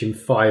the pitch in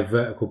 5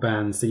 vertical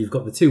bands. So you've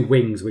got the 2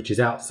 wings, which is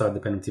outside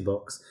the penalty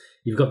box.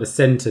 You've got the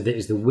centre that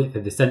is the width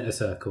of the centre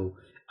circle,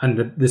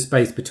 and the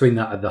space between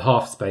that are the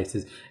half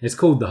spaces. And it's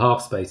called the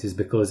half spaces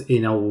because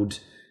in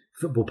old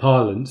football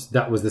parlance,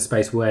 that was the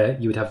space where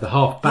you would have the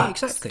half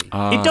backs. Yeah, exactly.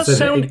 It does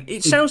sound.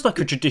 It sounds like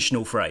a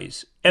traditional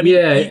phrase. I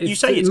mean, you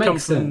say it's come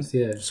from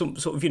some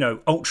sort of, you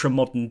know, ultra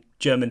modern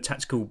German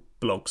tactical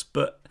blogs,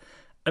 but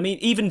I mean,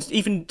 even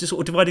just sort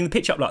of dividing the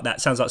pitch up like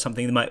that sounds like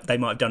something they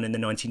might have done in the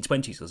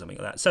 1920s or something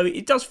like that. So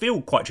it does feel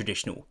quite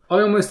traditional.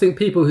 I almost think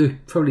people who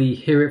probably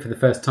hear it for the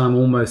first time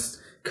almost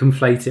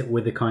conflate it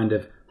with a kind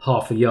of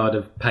half a yard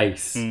of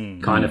pace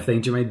kind of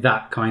thing. Do you mean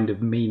that kind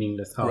of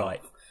meaningless half?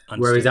 Right.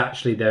 Whereas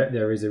actually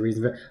there is a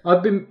reason for it.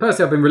 I've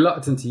been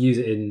reluctant to use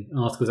it in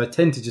articles. I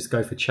tend to just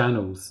go for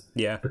channels.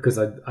 Yeah. Because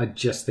I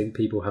just think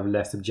people have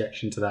less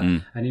objection to that,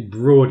 and it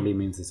broadly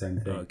means the same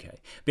thing. Okay.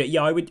 But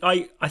yeah,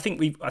 I think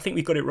we've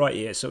got it right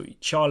here. So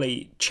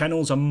Charlie,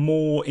 channels are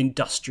more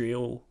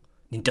industrious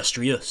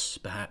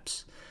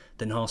perhaps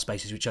than half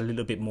spaces, which are a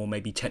little bit more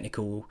maybe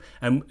technical.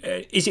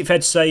 Is it fair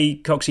to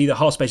say, Coxie, that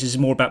half spaces is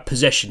more about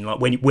possession,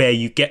 like where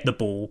you get the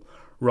ball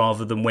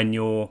rather than when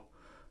you're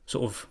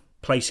sort of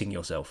placing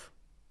yourself?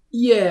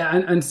 Yeah,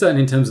 and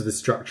certainly in terms of the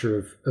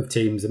structure of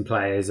teams and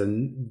players,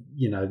 and,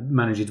 you know,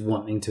 managers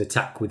wanting to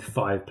attack with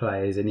 5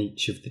 players in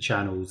each of the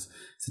channels,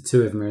 so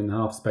 2 of them are in the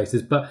half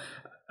spaces. But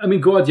I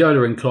mean,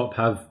 Guardiola and Klopp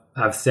have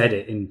said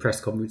it in press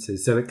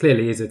conferences, so it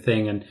clearly is a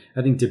thing, and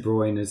I think De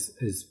Bruyne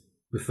has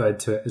referred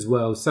to it as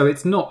well. So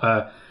it's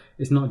not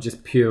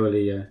just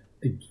purely a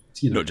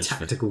not just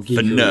tactical geek.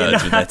 For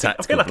nerds with their tactical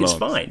I feel like blogs. It's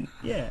fine.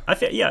 Yeah, I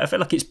feel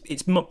like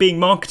it's being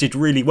marketed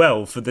really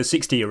well for the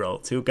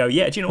 60-year-olds who'll go,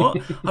 yeah, do you know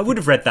what? I would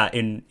have read that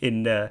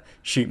in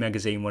Shoot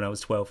magazine when I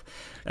was 12.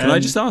 Can I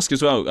just ask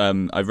as well?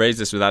 I raised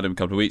this with Adam a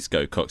couple of weeks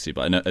ago, Coxie,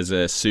 but I know as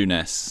a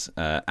Souness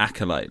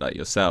acolyte like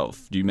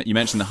yourself, you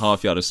mentioned the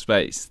half yard of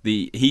space.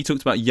 He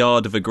talked about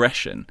yard of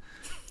aggression.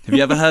 Have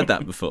you ever heard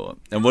that before?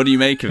 And what do you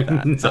make of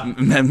that? It's like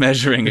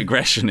measuring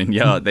aggression in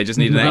yard. They just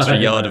need an extra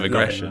yard of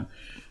aggression.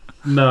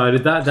 No,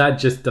 that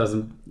just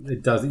doesn't.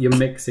 It doesn't. You're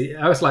mixing.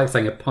 I was like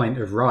saying a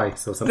pint of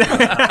rice or something like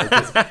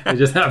that. It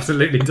just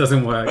absolutely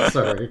doesn't work.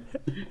 Sorry.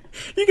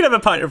 You can have a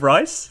pint of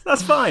rice.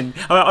 That's fine.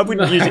 I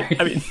wouldn't use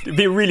it. I mean, it'd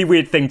be a really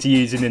weird thing to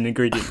use in an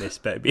ingredient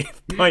list, but it'd be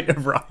a pint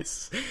of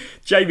rice.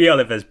 Jamie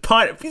Oliver's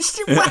pint.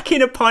 Still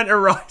whacking a pint of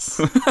rice.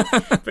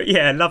 But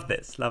yeah, love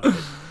this.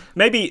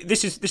 Maybe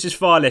this is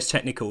far less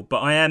technical, but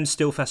I am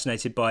still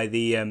fascinated by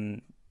the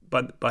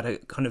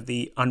kind of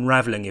the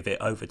unravelling of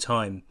it over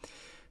time,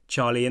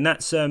 Charlie, and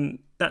that's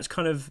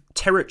kind of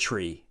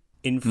territory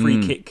in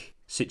free kick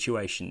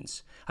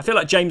situations. I feel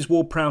like James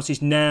Ward-Prowse is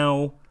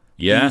now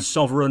the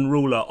sovereign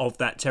ruler of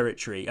that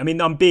territory. I mean,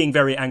 I'm being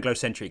very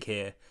Anglo-centric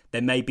here.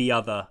 There may be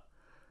other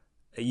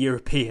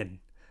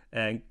European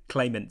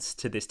claimants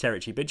to this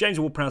territory, but James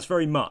Ward-Prowse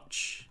very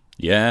much.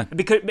 Yeah.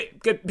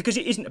 Because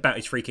it isn't about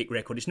his free kick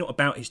record. It's not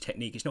about his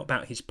technique. It's not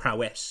about his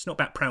prowess. It's not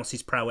about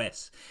Prowse's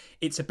prowess.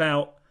 It's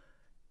about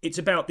it's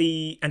about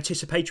the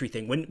anticipatory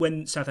thing.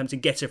 When Southampton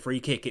get a free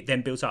kick, it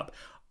then builds up.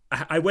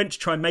 I went to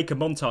try and make a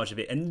montage of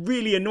it, and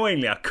really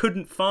annoyingly, I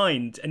couldn't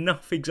find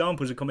enough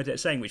examples of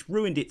commentators saying, which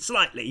ruined it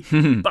slightly,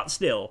 but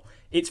still,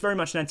 it's very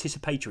much an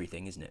anticipatory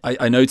thing, isn't it?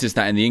 I noticed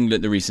that in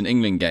the recent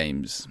England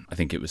games, I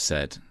think it was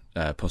said,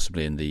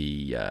 possibly in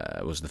the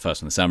was the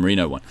first one, the San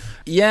Marino one.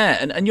 Yeah,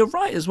 and you're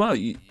right as well.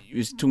 You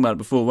were talking about it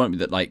before, weren't we?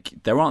 That like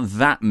there aren't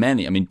that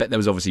many. I mean, there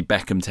was obviously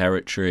Beckham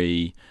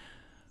territory.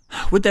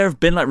 Would there have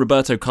been like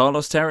Roberto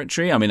Carlos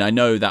territory? I mean, I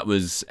know that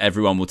was,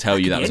 everyone will tell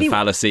you that was a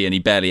fallacy and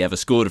he barely ever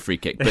scored a free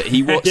kick, but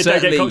he was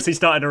certainly... Don't get Coxie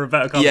started a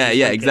Roberto Carlos.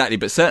 Yeah, exactly.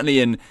 But certainly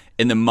in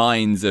the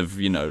minds of,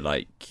 you know,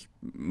 like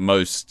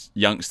most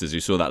youngsters who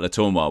saw that Le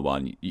Tournois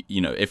one,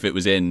 you know, if it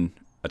was in,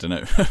 I don't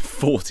know,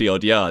 40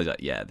 odd yards,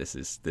 like, yeah, this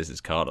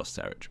is Carlos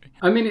territory.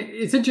 I mean,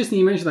 it's interesting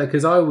you mentioned that,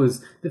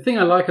 because the thing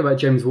I like about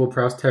James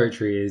Ward-Prowse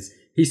territory is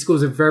he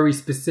scores a very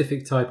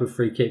specific type of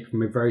free kick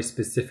from a very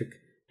specific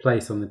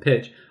place on the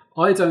pitch.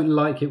 I don't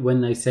like it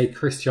when they say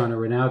Cristiano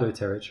Ronaldo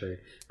territory,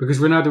 because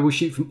Ronaldo will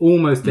shoot from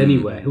almost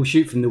anywhere. He'll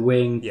shoot from the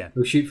wing. Yeah.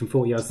 He'll shoot from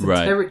 40 yards. The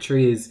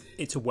territory is...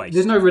 It's a waste.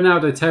 There's no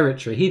Ronaldo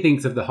territory. He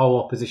thinks of the whole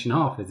opposition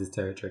half as his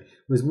territory.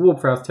 Whereas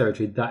Ward-Prowse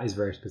territory, that is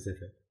very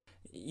specific.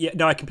 Yeah,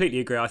 no, I completely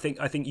agree. I think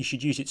you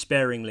should use it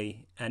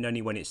sparingly and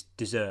only when it's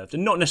deserved.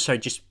 And not necessarily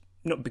just...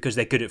 Not because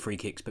they're good at free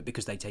kicks, but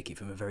because they take it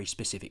from a very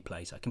specific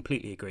place. I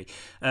completely agree.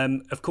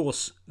 Of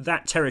course,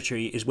 that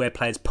territory is where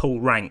players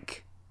pull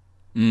rank.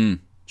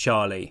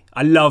 Charlie,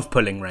 I love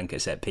pulling rank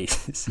at set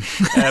pieces.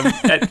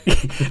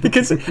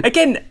 Because,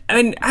 again,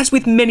 I mean, as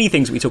with many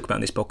things we talk about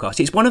in this podcast,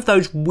 it's one of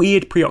those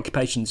weird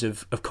preoccupations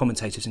of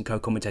commentators and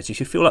co-commentators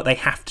who feel like they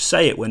have to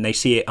say it when they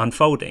see it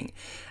unfolding.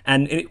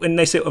 And when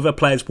they see other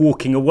players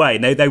walking away,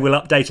 they will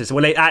update us.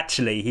 Well,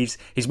 actually, he's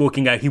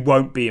walking out, he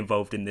won't be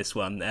involved in this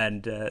one,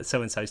 and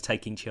so-and-so's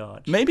taking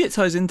charge. Maybe it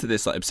ties into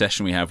this like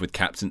obsession we have with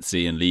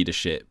captaincy and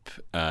leadership,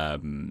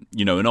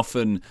 you know, and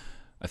often...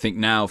 I think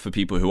now for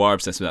people who are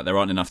obsessed with that, there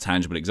aren't enough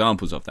tangible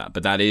examples of that.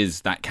 But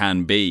that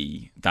can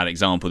be that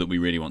example that we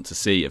really want to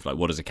see of like,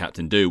 what does a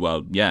captain do?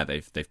 Well, yeah,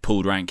 they've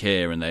pulled rank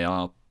here and they're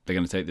going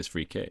to take this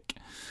free kick.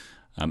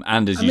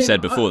 And as you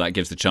said before, that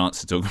gives the chance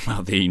to talk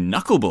about the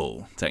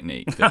knuckleball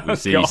technique that we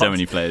see so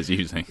many players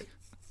using.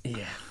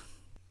 Yeah.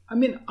 I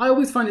mean, I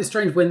always find it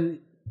strange when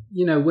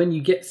you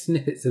get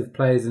snippets of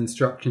players'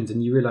 instructions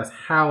and you realise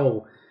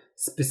how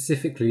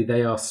specifically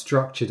they are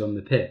structured on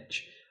the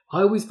pitch.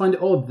 I always find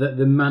it odd that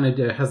the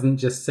manager hasn't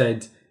just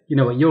said, you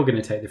know what, you're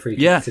going to take the free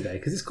kick today.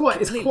 Because it's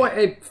quite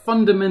a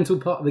fundamental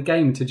part of the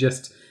game to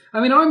just... I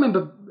mean, I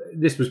remember,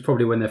 this was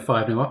probably when they're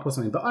 5-0 up or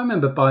something, but I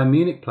remember Bayern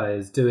Munich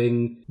players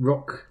doing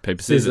rock,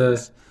 paper,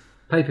 scissors,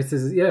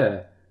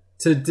 yeah,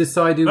 to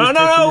decide who was taking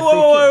the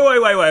free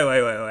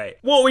kick. Wait.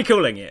 What are we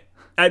calling it?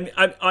 I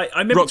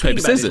remember rock, talking paper, about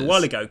scissors. this a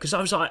while ago, because I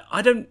was like,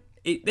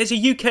 there's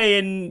a UK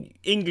and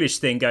English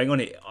thing going on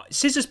here.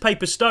 Scissors,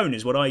 paper, stone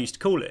is what I used to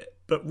call it.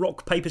 But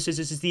rock, paper,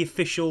 scissors is the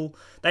official...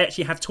 They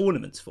actually have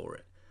tournaments for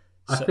it.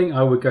 I think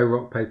I would go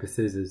rock, paper,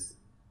 scissors.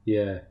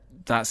 Yeah.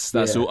 That's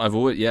all. I've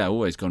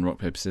always gone rock,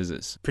 paper,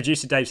 scissors.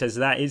 Producer Dave says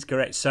that is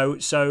correct.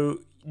 So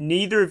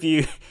neither of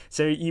you...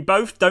 So you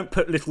both don't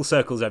put little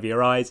circles over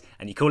your eyes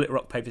and you call it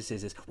rock, paper,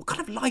 scissors. What kind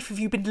of life have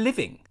you been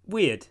living?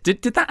 Weird.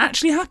 Did that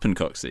actually happen,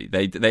 Coxie?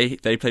 They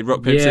played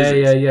rock, paper,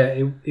 scissors?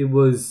 Yeah. It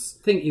was...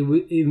 I think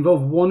it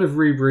involved one of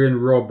Ribery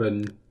and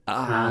Robben.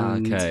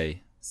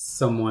 Okay.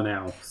 Someone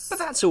else. But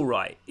that's all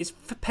right. It's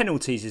for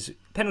penalties.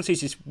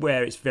 Penalties is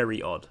where it's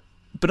very odd.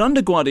 But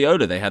under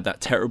Guardiola, they had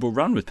that terrible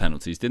run with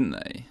penalties, didn't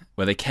they?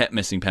 Where they kept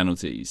missing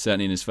penalties,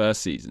 certainly in his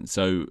first season.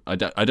 So I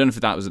don't know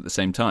if that was at the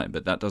same time,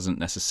 but that doesn't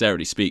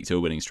necessarily speak to a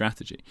winning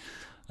strategy.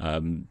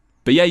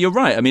 But yeah, you're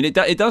right. I mean,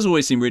 it does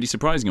always seem really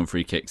surprising on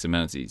free kicks and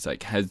penalties.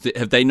 Like,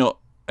 have they not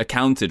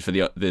accounted for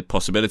the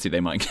possibility they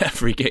might get a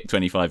free kick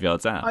 25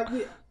 yards out?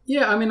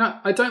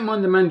 I don't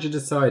mind the manager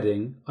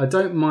deciding. I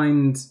don't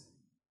mind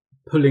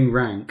pulling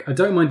rank. I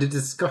don't mind a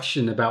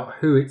discussion about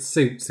who it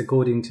suits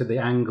according to the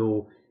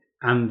angle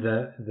and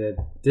the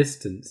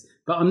distance.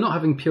 But I'm not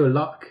having pure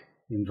luck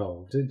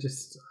involved.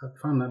 I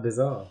find that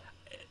bizarre.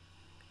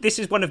 This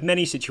is one of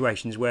many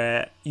situations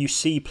where you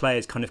see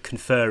players kind of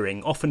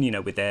conferring, often,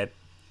 with their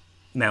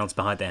mouths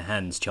behind their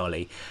hands,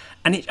 Charlie.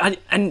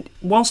 And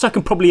whilst I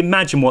can probably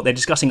imagine what they're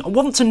discussing, I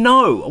want to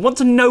know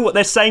what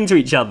they're saying to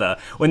each other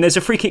when there's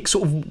a free kick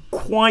sort of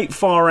quite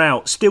far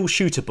out, still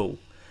shootable,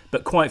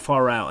 but quite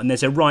far out, and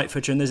there's a right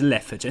footer and there's a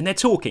left footer, and they're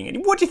talking.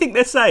 And what do you think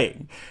they're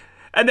saying?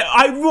 And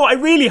what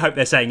I really hope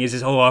they're saying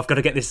is, I've got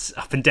to get this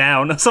up and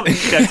down, or something.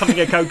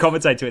 Something a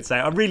co-commentator would say.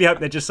 I really hope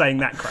they're just saying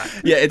that crap.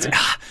 Yeah,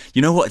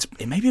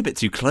 it may be a bit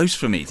too close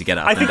for me to get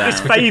up and down. I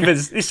think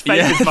this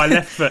favours my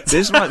left foot.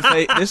 This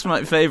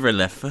might favour a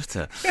left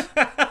footer.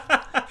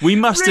 We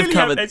must have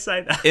covered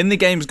in the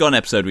Games Gone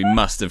episode. We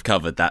must have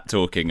covered that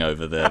talking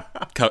over the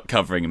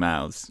covering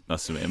mouths.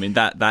 Must have. I mean,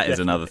 that is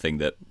another thing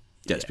that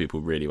gets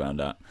people really wound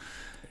up.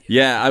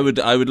 Yeah, I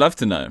would love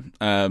to know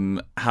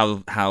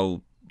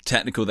how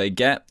technical they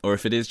get, or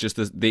if it is just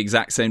the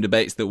exact same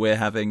debates that we're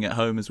having at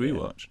home as we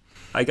watch.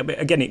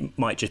 Again, it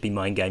might just be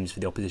mind games for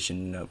the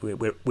opposition.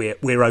 We're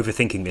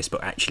overthinking this,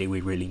 but actually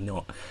we're really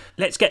not.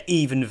 Let's get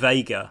even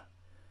vaguer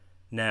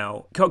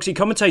now. Coxie,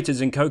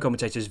 commentators and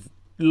co-commentators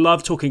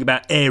love talking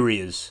about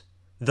areas,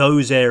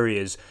 those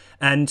areas,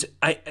 and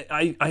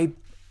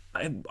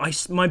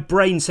my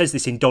brain says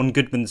this in Don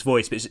Goodman's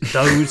voice, but it's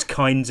those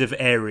kinds of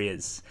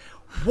areas.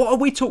 What are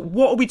we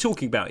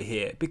talking about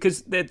here?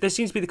 Because there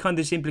seems to be the kind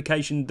of this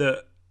implication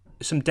that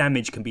some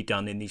damage can be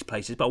done in these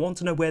places, but I want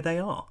to know where they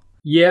are.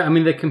 Yeah, I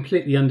mean, they're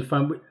completely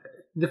undefined.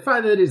 The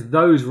fact that it's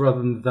those rather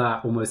than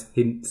that almost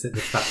hints at the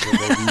fact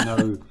that there's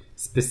no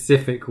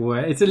specific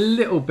way. It's a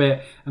little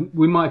bit,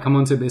 we might come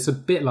on to it, but it's a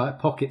bit like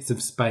pockets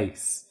of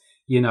space.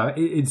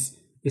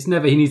 It's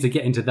never he needs to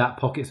get into that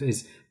pocket.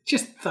 It's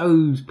just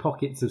those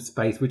pockets of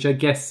space, which I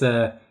guess,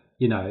 it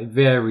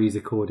varies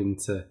according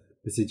to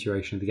the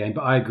situation of the game.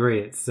 But I agree,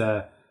 it's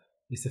a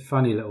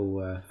funny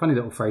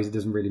little phrase. It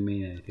doesn't really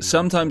mean anything.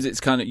 Sometimes it's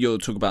kind of, you'll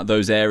talk about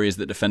those areas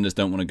that defenders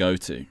don't want to go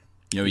to.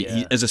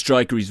 He, as a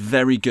striker, he's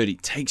very good. He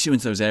takes you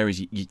into those areas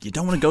you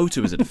don't want to go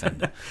to as a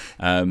defender.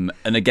 And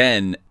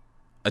again,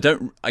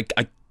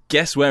 I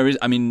guess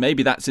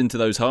maybe that's into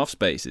those half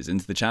spaces,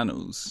 into the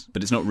channels,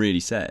 but it's not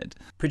really said.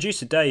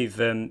 Producer Dave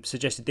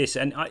suggested this,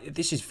 and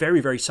this is very,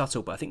 very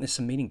subtle, but I think there's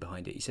some meaning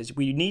behind it. He says,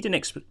 we need an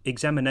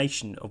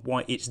examination of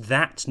why it's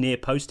that near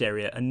post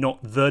area and not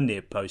the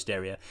near post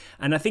area.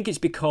 And I think it's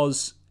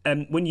because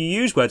when you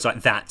use words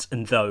like that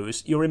and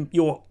those,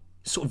 you're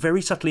sort of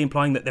very subtly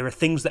implying that there are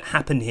things that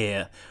happen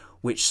here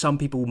which some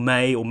people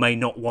may or may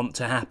not want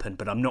to happen,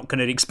 but I'm not going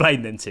to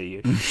explain them to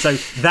you. So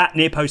that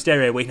near post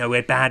area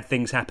where bad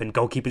things happen,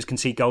 goalkeepers can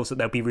see goals that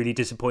they'll be really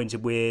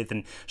disappointed with,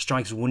 and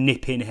strikers will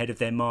nip in ahead of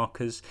their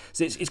markers.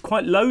 So it's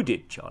quite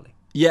loaded, Charlie.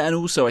 Yeah, and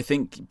also I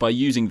think by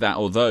using that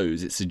or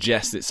those, it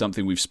suggests it's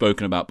something we've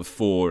spoken about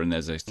before, and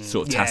there's a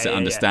sort of tacit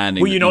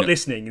understanding. Were you not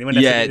listening?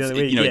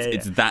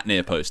 It's that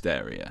near post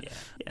area. Yeah.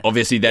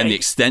 Obviously, then the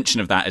extension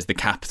of that is the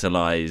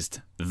capitalised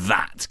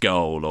that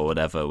goal or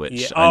whatever,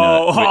 which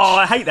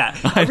I hate that.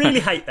 I really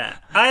hate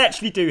that. I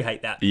actually do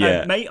hate that.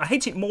 Yeah. I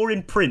hate it more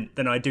in print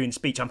than I do in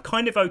speech. I'm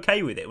kind of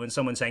okay with it when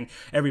someone's saying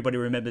everybody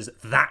remembers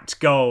that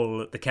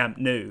goal at the Camp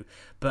Nou.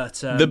 But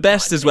the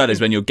best as well is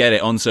when you'll get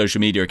it on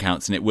social media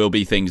accounts, and it will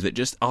be things that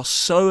just are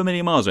so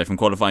many miles away from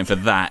qualifying for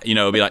that.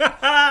 It'll be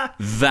like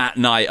that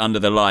night under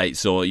the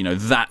lights, or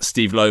that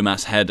Steve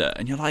Lomas header,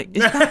 and you're like,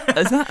 is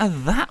that a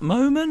that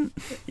moment?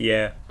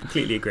 Yeah,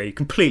 completely agree.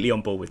 Completely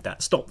on board with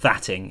that. Stop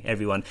thatting,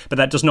 everyone. But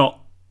that does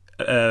not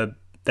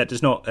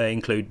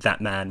include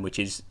that man, which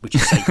is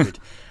sacred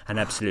and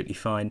absolutely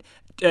fine.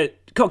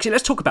 Coxie,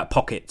 let's talk about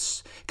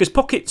pockets, because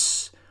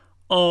pockets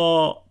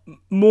are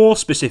more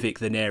specific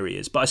than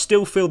areas, but I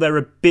still feel they're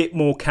a bit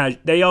more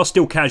they are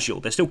still casual.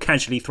 They're still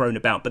casually thrown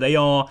about, but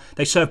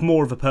they serve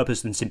more of a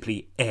purpose than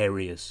simply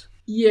areas.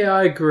 Yeah,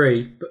 I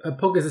agree. But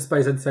pockets of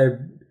space, I'd say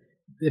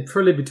they're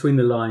probably between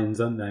the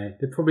lines, aren't they?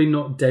 They're probably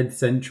not dead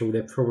central.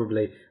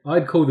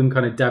 I'd call them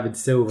kind of David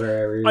Silva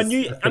areas.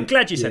 I'm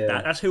glad you said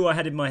that. That's who I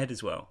had in my head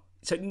as well.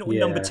 So not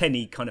number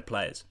 10-y kind of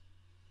players.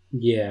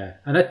 Yeah,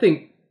 and I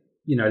think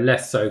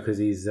less so because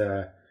he's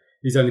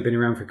only been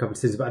around for a couple of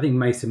seasons, but I think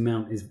Mason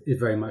Mount is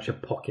very much a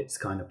pockets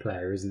kind of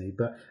player, isn't he?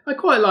 But I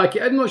quite like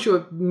it. I'm not sure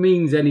it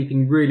means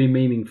anything really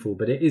meaningful,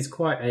 but it is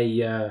quite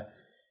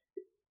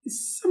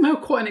somehow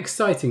quite an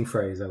exciting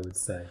phrase, I would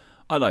say.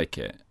 I like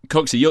it.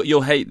 Coxie,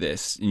 you'll hate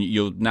this.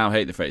 You'll now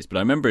hate the phrase, but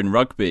I remember in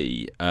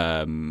rugby,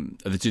 at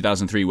the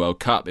 2003 World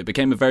Cup, it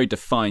became a very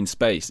defined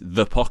space,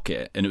 the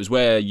pocket, and it was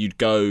where you'd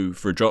go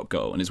for a drop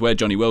goal, and it's where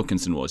Johnny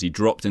Wilkinson was. He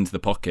dropped into the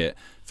pocket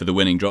for the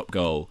winning drop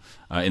goal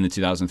in the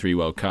 2003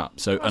 World Cup.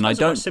 So, and I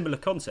don't. A similar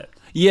concept.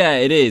 Yeah,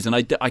 it is, and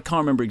I can't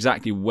remember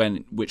exactly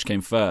which came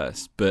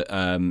first, but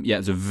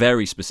it's a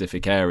very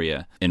specific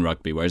area in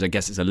rugby, whereas I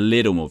guess it's a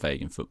little more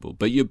vague in football.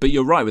 But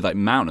you're right with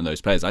Mount and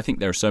those players. I think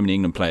there are so many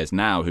England players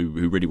now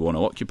who really want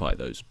to occupy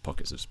those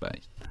pockets of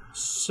space.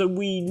 So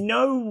we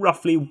know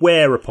roughly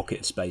where a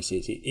pocket of space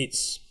is.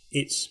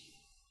 It's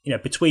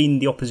between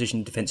the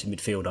opposition defensive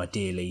midfield,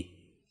 ideally,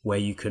 where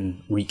you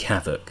can wreak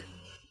havoc.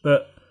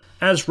 But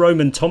as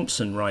Roman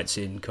Thompson writes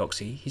in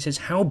Coxie, he says,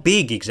 how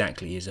big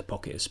exactly is a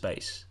pocket of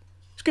space?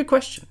 It's a good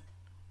question.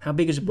 How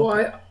big is a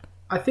pocket? Well,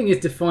 I think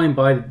it's defined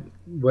by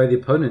where the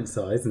opponents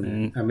are, isn't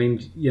it? I mean,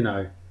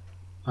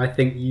 I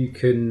think you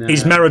can...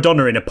 Is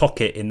Maradona in a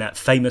pocket in that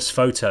famous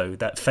photo,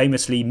 that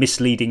famously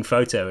misleading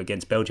photo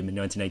against Belgium in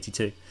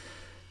 1982?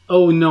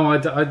 Oh, no,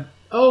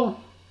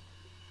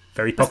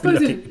 very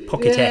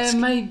pocket-esque.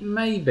 Yeah,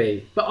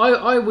 maybe. But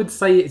I would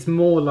say it's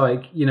more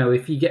like,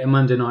 if you get a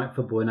Monday Night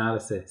Football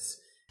analysis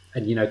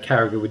and,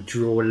 Carragher would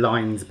draw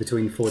lines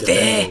between four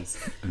defenders.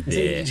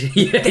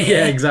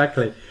 Yeah,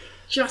 exactly.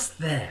 Just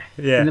there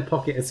in the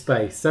pocket of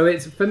space. So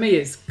for me,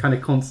 it's kind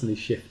of constantly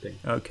shifting.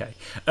 Okay.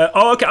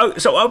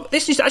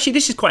 This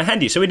is quite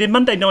handy. So in a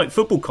Monday Night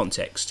Football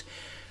context,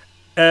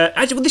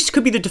 this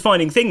could be the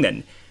defining thing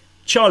then.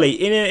 Charlie,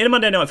 in a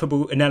Monday Night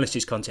Football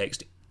analysis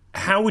context,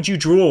 how would you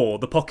draw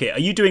the pocket? Are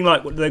you doing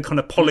like the kind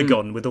of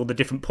polygon with all the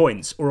different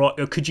points, or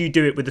could you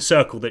do it with a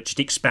circle that just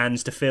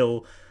expands to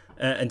fill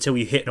until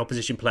you hit an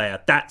opposition player.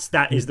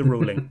 That is the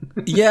ruling.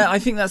 Yeah, I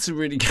think that's a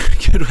really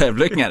good way of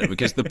looking at it,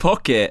 because the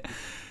pocket...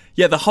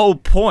 Yeah, the whole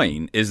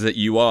point is that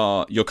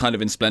you're kind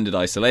of in splendid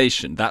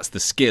isolation. That's the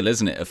skill,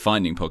 isn't it, of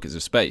finding pockets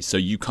of space. So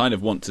you kind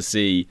of want to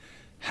see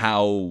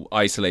how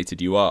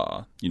isolated you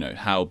are,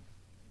 how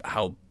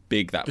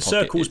big that pocket is. The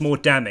circle's more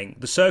damning.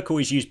 The circle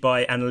is used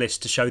by analysts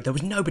to show there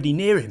was nobody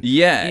near him.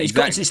 Yeah, he's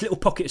got this little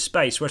pocket of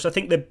space, whereas I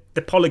think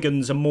the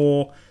polygons are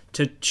more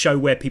to show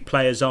where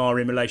players are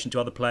in relation to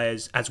other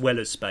players as well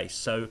as space.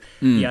 So,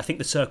 yeah, I think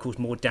the circle's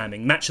more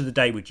damning. Match of the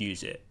Day would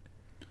use it.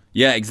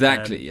 Yeah,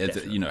 exactly.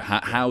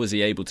 How is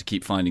he able to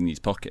keep finding these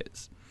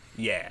pockets?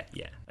 Yeah,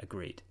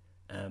 agreed.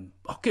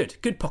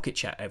 Good pocket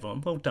chat,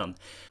 everyone. Well done.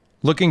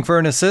 Looking for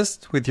an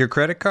assist with your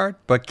credit card,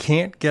 but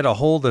can't get a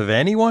hold of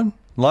anyone?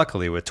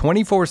 Luckily, with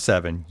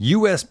 24/7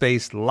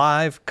 US-based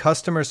live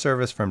customer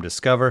service from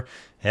Discover,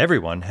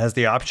 everyone has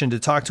the option to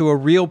talk to a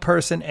real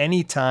person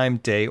anytime,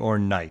 day or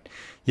night.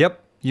 Yep,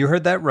 you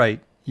heard that right.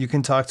 You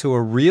can talk to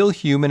a real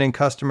human in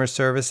customer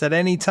service at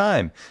any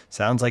time.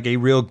 Sounds like a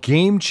real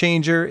game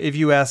changer if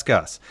you ask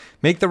us.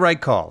 Make the right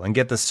call and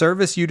get the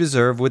service you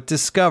deserve with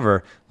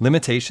Discover.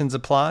 Limitations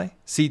apply.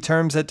 See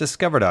terms at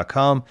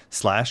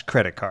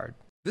discover.com/creditcard.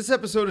 This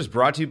episode is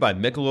brought to you by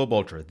Michelob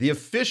Ultra, the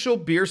official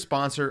beer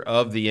sponsor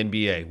of the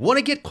NBA. Want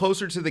to get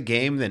closer to the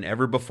game than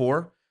ever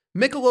before?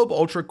 Michelob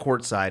Ultra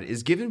Courtside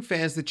is giving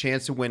fans the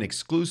chance to win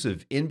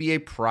exclusive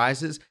NBA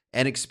prizes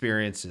and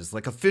experiences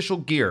like official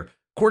gear,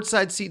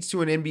 courtside seats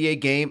to an NBA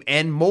game,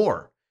 and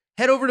more.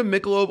 Head over to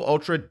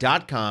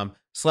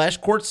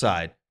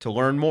MichelobUltra.com/courtside to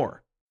learn more.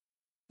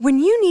 When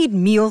you need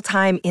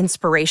mealtime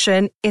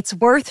inspiration, it's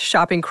worth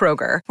shopping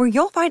Kroger, where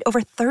you'll find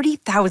over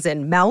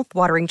 30,000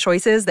 mouth-watering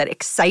choices that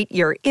excite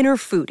your inner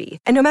foodie.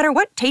 And no matter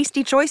what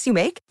tasty choice you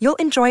make, you'll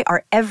enjoy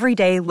our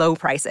everyday low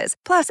prices,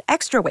 plus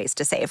extra ways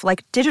to save,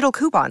 like digital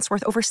coupons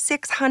worth over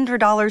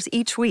 $600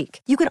 each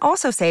week. You can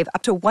also save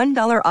up to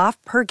 $1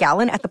 off per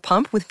gallon at the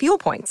pump with fuel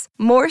points.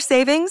 More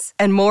savings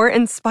and more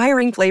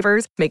inspiring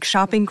flavors make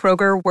shopping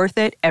Kroger worth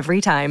it every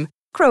time.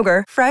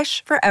 Kroger,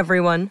 fresh for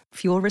everyone.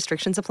 Fuel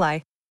restrictions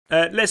apply.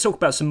 Let's talk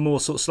about some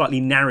more sort of slightly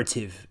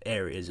narrative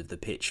areas of the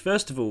pitch.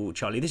 First of all,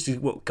 Charlie, this is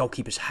what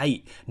goalkeepers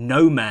hate: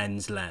 no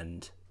man's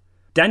land.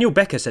 Daniel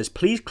Becker says,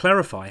 please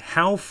clarify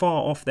how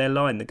far off their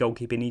line the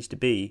goalkeeper needs to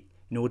be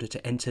in order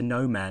to enter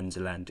no man's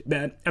land.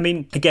 I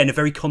mean, again, a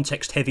very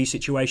context-heavy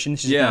situation.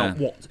 This is about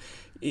what...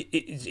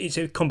 It's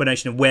a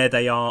combination of where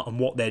they are and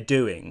what they're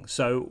doing.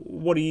 So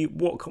what are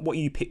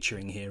you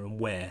picturing here and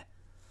where?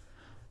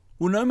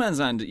 Well, no man's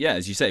land, yeah,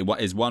 as you say,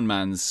 what is one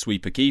man's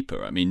sweeper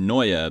keeper? I mean,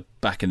 Neuer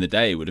back in the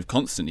day would have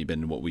constantly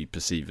been what we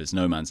perceive as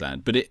no man's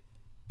land. But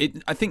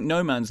I think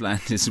no man's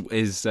land is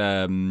it's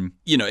when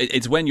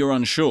you're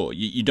unsure.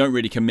 You don't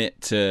really commit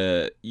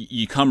to.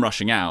 You come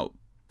rushing out,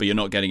 but you're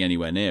not getting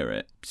anywhere near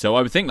it. So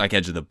I would think like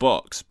edge of the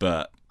box,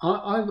 but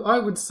I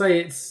would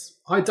say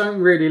I don't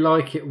really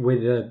like it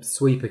with a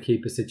sweeper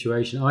keeper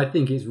situation. I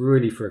think it's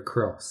really for a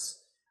cross.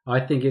 I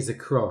think it's a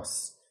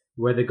cross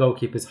where the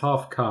goalkeeper's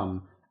half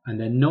come and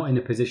they're not in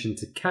a position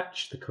to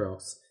catch the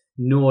cross,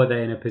 nor are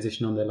they in a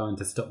position on their line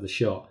to stop the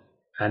shot,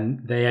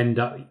 and they end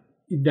up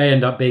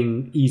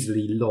being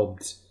easily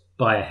lobbed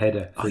by a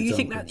header. You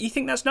think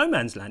that's no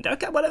man's land?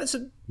 Okay, well that's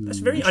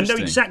very. I know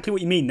exactly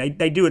what you mean.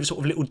 They do a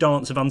sort of little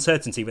dance of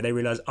uncertainty where they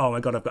realise, oh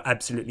my god, I've got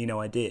absolutely no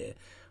idea.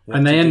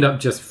 And they end up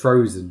just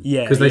frozen.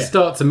 Yeah, because they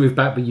start to move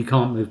back, but you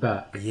can't move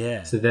back.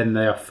 Yeah. So then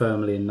they are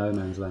firmly in no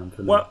man's land for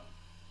them. Well,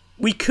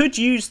 we could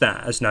use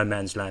that as no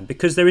man's land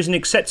because there is an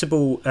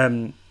acceptable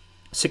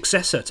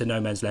successor to no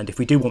man's land if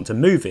we do want to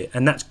move it,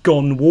 and that's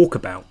Gone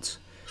Walkabout.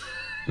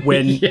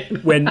 When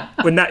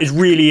that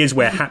really is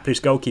where hapless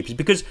goalkeepers,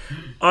 because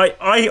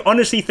I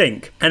honestly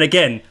think, and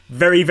again,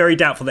 very, very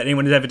doubtful that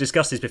anyone has ever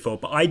discussed this before,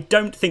 but I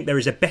don't think there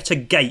is a better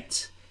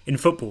gait in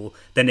football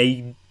than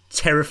a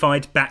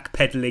terrified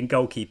backpedaling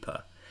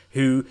goalkeeper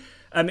who,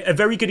 a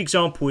very good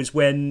example is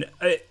when,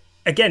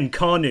 again,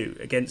 Carnu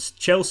against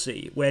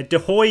Chelsea, where De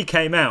Hoy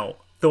came out,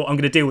 thought, I'm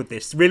going to deal with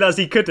this, realised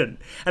he couldn't.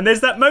 And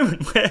there's that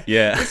moment where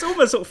it's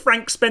almost sort of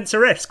Frank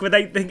Spencer-esque, where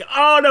they think,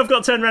 oh no, I've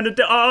got to turn around and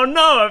do, oh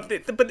no.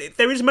 But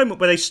there is a moment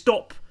where they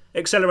stop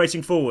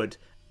accelerating forward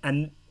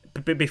and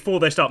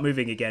before they start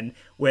moving again,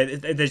 where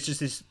there's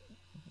just this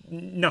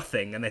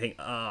nothing, and they think,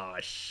 oh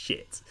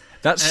shit.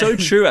 That's so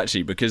true,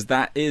 actually, because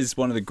that is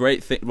one of the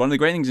great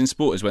things in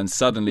sport is when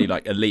suddenly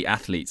like elite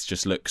athletes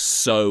just look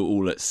so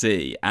all at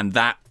sea, and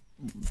that's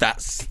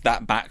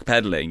that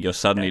backpedaling. You're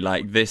suddenly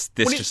like this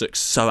just looks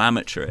so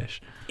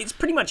amateurish. It's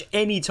pretty much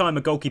any time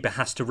a goalkeeper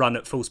has to run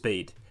at full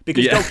speed,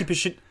 because goalkeepers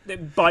should,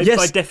 by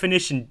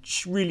definition,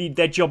 really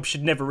their job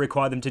should never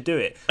require them to do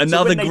it.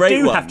 Another so when great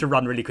they do one. Have to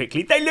run really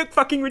quickly, they look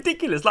fucking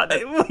ridiculous. Like,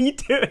 what are you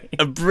doing?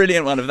 A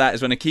brilliant one of that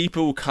is when a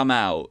keeper will come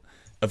out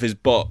of his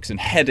box and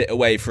head it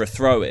away for a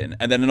throw-in,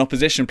 and then an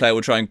opposition player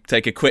will try and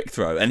take a quick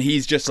throw, and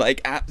he's just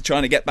like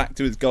trying to get back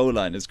to his goal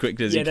line as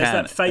quickly as he can. Yeah,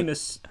 there's that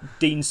famous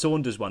Dean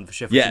Saunders one for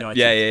Sheffield United.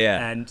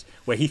 Yeah. And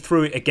where he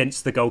threw it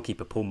against the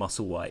goalkeeper, Paul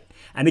Musselwhite.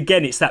 And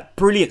again, it's that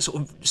brilliant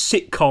sort of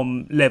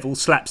sitcom-level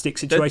slapstick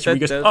situation where he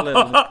goes,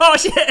 oh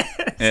shit!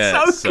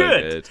 Yeah, so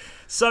good.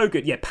 So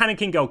good. Yeah,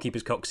 panicking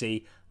goalkeepers,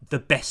 Coxie. The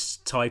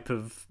best type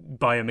of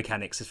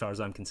biomechanics as far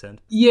as I'm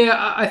concerned.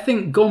 Yeah, I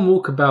think gone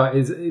walkabout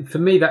is, for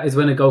me, that is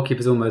when a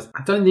goalkeeper's almost,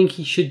 I don't think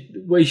he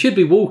should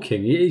be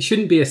walking. It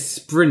shouldn't be a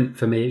sprint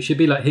for me. It should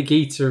be like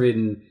Higuita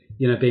in,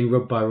 being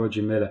robbed by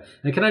Roger Miller.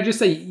 And can I just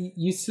say,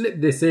 you slip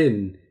this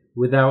in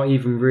without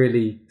even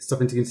really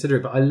stopping to consider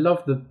it, but I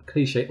love the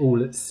cliche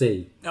all at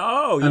sea.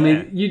 Oh, yeah. I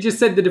mean, you just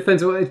said the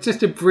defence, well, it's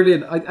just a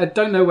brilliant, I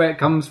don't know where it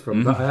comes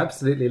from, but I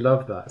absolutely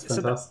love that. It's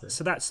fantastic.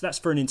 So that's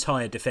for an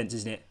entire defence,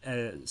 isn't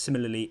it?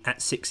 Similarly, at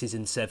 6s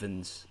and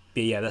 7s.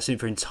 But yeah, that's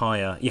for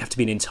you have to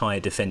be an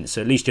entire defence,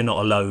 so at least you're not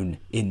alone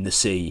in the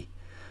sea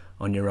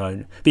on your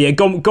own. But yeah,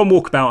 gone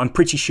walkabout, I'm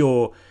pretty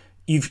sure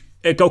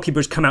a goalkeeper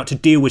has come out to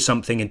deal with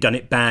something and done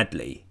it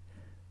badly.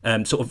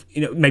 Sort of,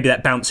 maybe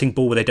that bouncing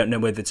ball where they don't know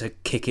whether to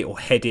kick it or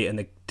head it and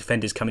the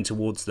defender's coming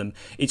towards them.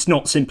 It's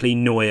not simply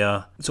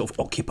Neuer sort of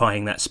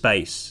occupying that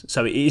space.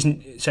 So it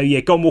isn't. So yeah,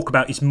 gone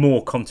walkabout is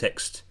more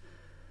context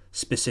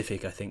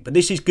specific, I think. But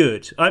this is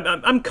good.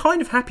 I'm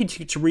kind of happy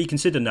to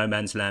reconsider No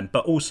Man's Land,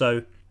 but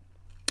also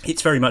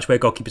it's very much where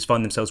goalkeepers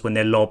find themselves when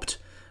they're lobbed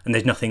and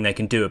there's nothing they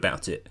can do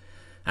about it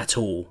at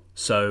all.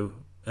 So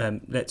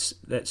let's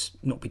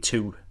not be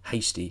too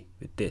hasty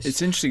with this.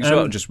 It's interesting as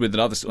well, just with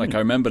another, like I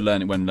remember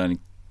learning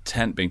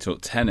being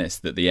taught tennis,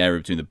 that the area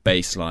between the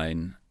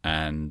baseline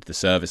and the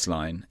service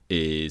line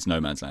is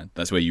no man's land.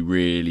 That's where you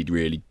really,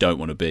 really don't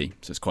want to be.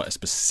 So it's quite a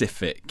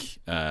specific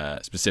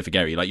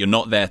area. Like, you're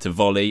not there to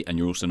volley, and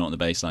you're also not on the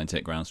baseline to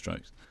hit ground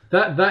strokes.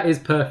 That is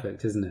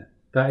perfect, isn't it?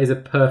 That is a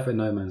perfect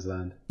no man's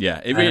land.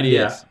 Yeah, it really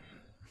is.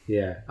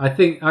 Yeah, I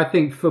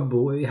think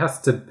football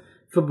has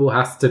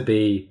to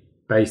be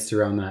based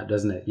around that,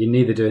 doesn't it? You're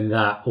neither doing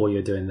that or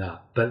you're doing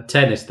that. But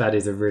tennis, that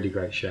is a really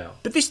great shout.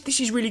 But this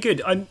is really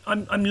good.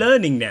 I'm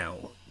learning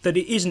now that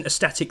it isn't a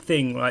static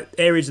thing. Like,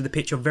 areas of the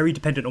pitch are very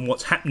dependent on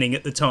what's happening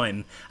at the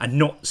time and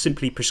not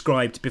simply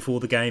prescribed before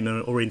the game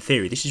or in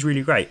theory. This is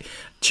really great.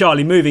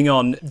 Charlie, moving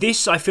on.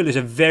 This, I feel, is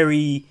a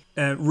very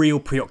real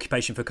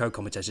preoccupation for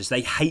co-commentators.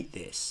 They hate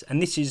this.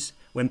 And this is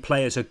when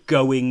players are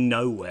going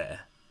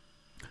nowhere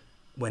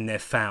when they're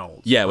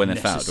fouled. Yeah, when they're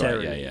fouled,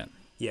 right. Yeah.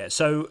 Yeah,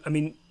 so, I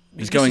mean,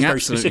 he's going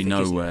absolutely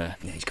nowhere.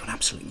 Yeah, he's gone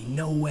absolutely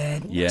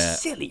nowhere. Yeah.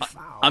 Silly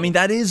foul. I mean,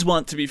 that is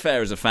one, to be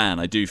fair, as a fan,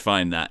 I do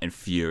find that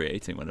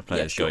infuriating when a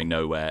player's going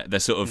nowhere.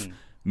 They're sort of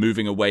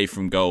moving away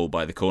from goal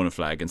by the corner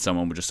flag, and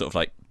someone will just sort of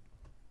like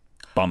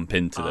bump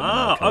into them.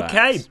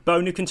 Okay,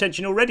 bone of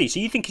contention already. So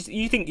you think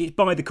it's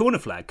by the corner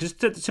flag? Because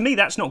to me,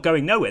 that's not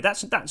going nowhere.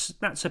 That's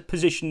a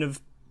position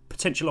of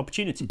potential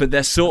opportunity. But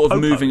they're sort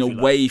of moving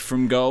away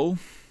from goal,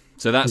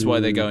 so that's why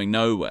they're going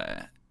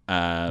nowhere.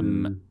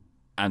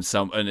 And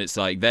it's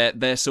like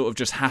they're sort of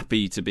just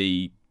happy to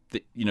be,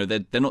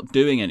 they're not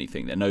doing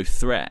anything. They're no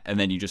threat, and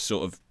then you just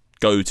sort of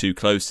go too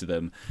close to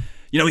them.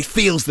 He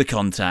feels the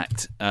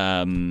contact,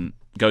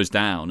 goes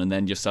down, and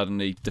then you're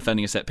suddenly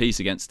defending a set piece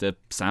against a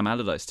Sam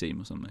Allardyce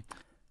team or something.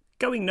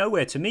 Going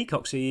nowhere to me,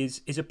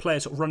 Coxie, is a player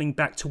sort of running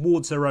back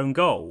towards their own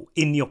goal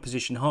in the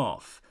opposition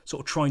half,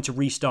 sort of trying to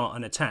restart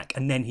an attack,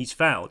 and then he's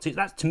fouled.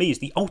 That to me is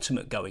the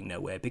ultimate going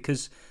nowhere,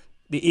 because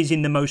it is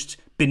in the most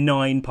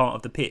benign part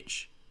of the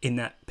pitch in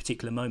that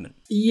particular moment.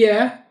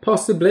 Yeah,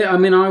 possibly. I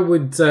mean,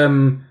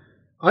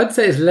 I'd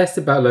say it's less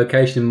about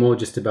location, more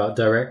just about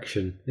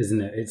direction,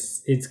 isn't it?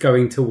 It's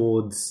going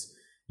towards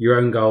your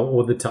own goal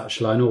or the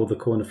touchline or the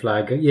corner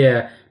flag.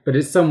 Yeah, but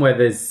it's somewhere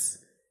there's,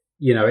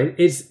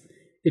 it's,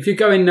 if you're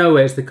going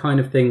nowhere, it's the kind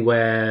of thing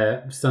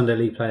where Sunday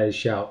League players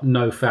shout,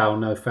 no foul,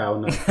 no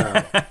foul, no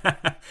foul.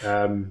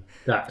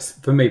 That's,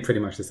 for me, pretty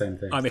much the same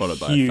thing. I'm a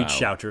huge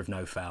shouter of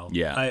no foul.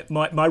 Yeah.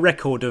 My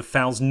record of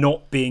fouls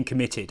not being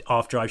committed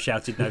after I've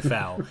shouted no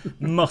foul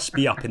must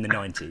be up in the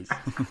 90s.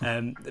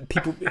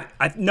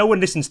 No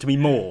one listens to me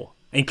more,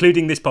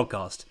 including this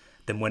podcast,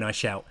 than when I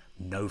shout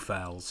no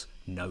fouls,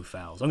 no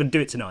fouls. I'm going to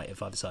do it tonight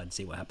if I decide to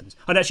see what happens.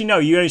 I'd actually know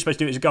you're only supposed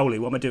to do it as a goalie.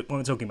 What am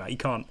I talking about? You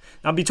can't.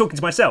 I'll be talking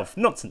to myself.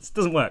 Nonsense.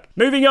 Doesn't work.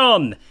 Moving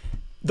on.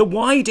 The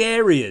wide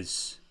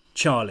areas,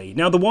 Charlie.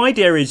 Now, the wide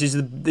areas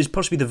is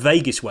possibly the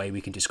vaguest way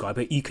we can describe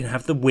it. You can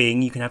have the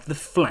wing, you can have the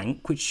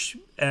flank, which,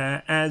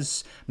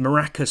 as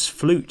Maracas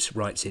Flute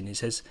writes in, it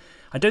says,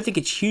 I don't think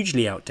it's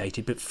hugely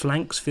outdated, but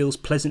flanks feels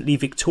pleasantly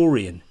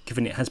Victorian,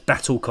 given it has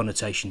battle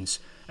connotations,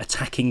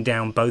 attacking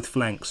down both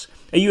flanks.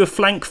 Are you a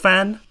flank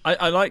fan?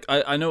 I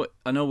know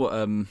what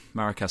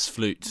Maracas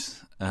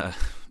Flute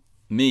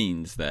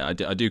means there. I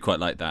do quite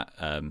like that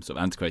sort of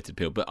antiquated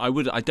appeal, but I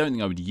don't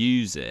think I would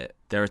use it.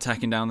 They're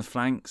attacking down the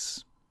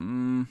flanks.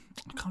 I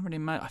can't really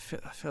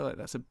imagine. I feel like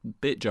that's a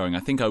bit jarring. I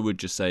think I would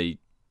just say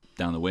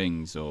down the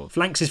wings or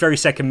flanks is very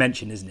second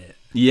mention, isn't it?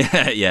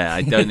 Yeah.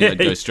 I don't think I'd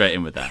go straight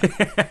in with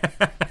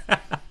that.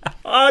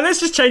 Let's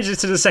just change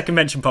this to the Second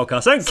Mention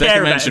podcast. I don't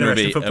care about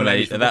international football.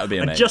 That would be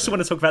amazing. I just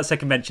want to talk about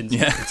Second Mentions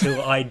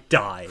until I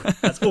die.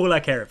 That's all I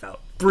care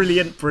about.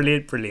 Brilliant,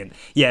 brilliant, brilliant.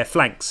 Yeah,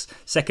 flanks.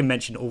 Second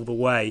Mention all the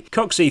way.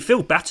 Coxie,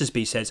 Phil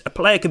Battersby says, a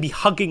player can be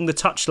hugging the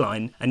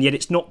touchline and yet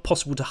it's not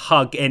possible to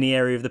hug any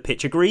area of the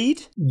pitch.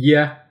 Agreed?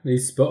 Yeah,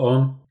 he's spot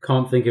on.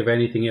 Can't think of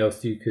anything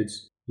else you could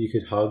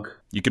hug.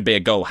 You could be a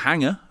goal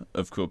hanger,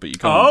 of course, but you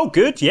can't. Oh,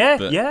 good.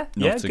 Yeah,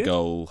 not a good.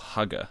 Goal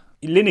hugger.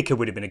 Lineker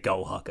would have been a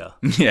goal hugger.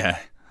 Yeah.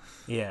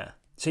 Yeah.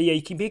 So, yeah,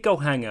 you can be a goal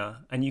hanger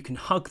and you can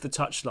hug the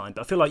touchline,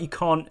 but I feel like you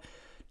can't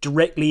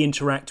directly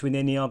interact with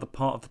any other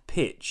part of the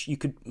pitch. You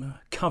could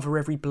cover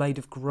every blade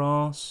of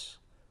grass.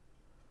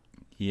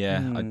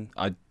 Yeah,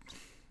 I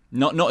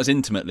not as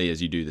intimately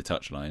as you do the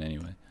touchline,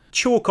 anyway.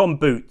 Chalk on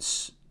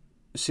boots.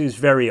 This is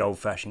very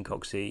old-fashioned,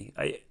 Coxie.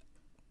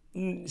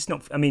 It's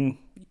not. I mean,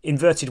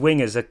 inverted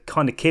wingers are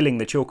kind of killing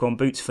the chalk on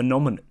boots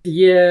phenomenon.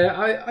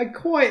 Yeah, I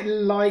quite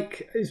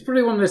like. It's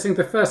probably one of those things.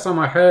 The first time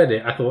I heard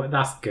it, I thought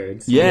that's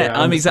good. Yeah,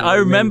 I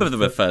remember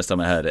the first time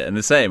I heard it, and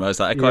the same. I was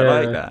like, I quite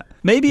like that.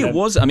 Maybe it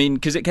was. I mean,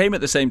 because it came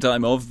at the same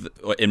time of,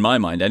 in my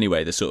mind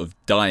anyway, the sort of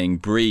dying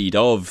breed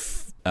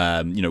of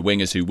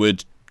wingers who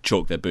would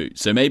chalk their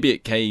boots. So maybe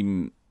it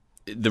came.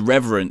 The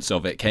reverence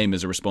of it came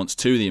as a response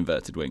to the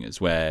inverted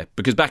wingers,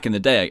 because back in the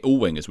day, all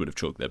wingers would have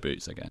chalked their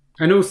boots again.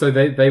 And also,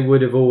 they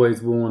would have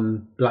always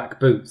worn black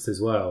boots as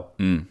well,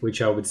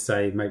 which I would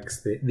say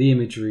makes the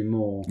imagery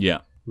more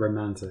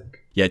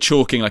romantic. Yeah,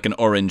 chalking like an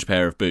orange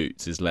pair of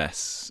boots is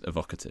less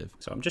evocative.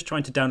 So I'm just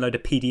trying to download a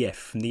PDF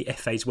from the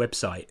FA's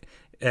website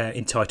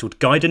entitled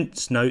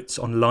Guidance Notes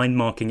on Line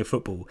Marking of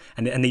Football.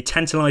 And the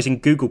tantalising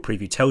Google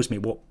preview tells me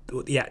what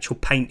the actual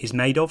paint is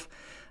made of.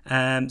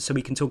 So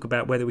we can talk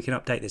about whether we can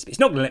update this. But it's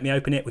not going to let me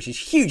open it, which is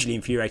hugely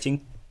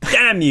infuriating.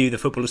 Damn you, the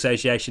Football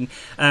Association.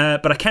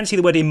 But I can see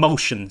the word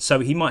emulsion, so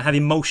he might have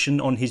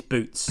emulsion on his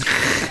boots,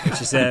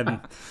 which is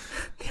the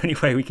only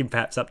way we can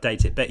perhaps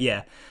update it. But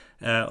yeah,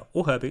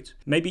 or her boots.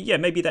 Maybe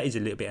that is a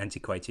little bit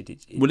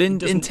antiquated.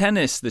 In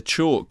tennis, the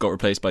chalk got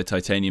replaced by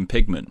titanium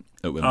pigment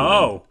at Wimbledon.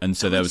 Oh. And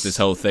so there was this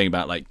whole thing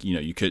about, like,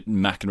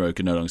 McEnroe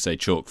could no longer say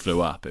chalk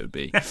flew up. It would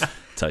be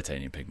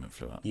titanium pigment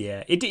flew up.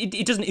 Yeah,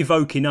 it doesn't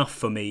evoke enough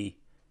for me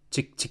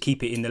to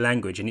keep it in the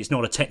language, and it's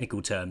not a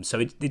technical term, so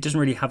it doesn't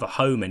really have a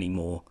home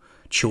anymore.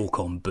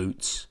 Chalk on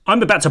boots.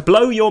 I'm about to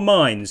blow your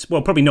minds.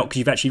 Well, probably not, because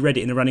you've actually read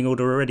it in the running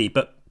order already,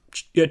 but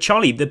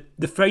Charlie,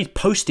 the phrase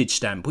postage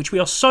stamp, which we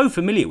are so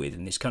familiar with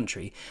in this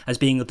country as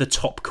being the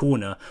top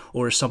corner,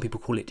 or as some people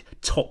call it,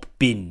 top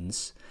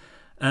bins.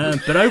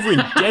 But over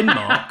in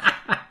Denmark,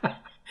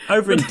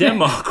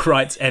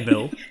 writes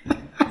Emil,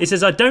 it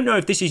says, I don't know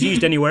if this is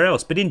used anywhere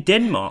else, but in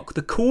Denmark,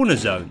 the corner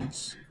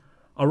zones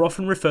are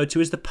often referred to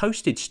as the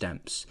postage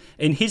stamps.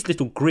 In his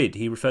little grid,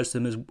 he refers to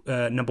them as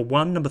number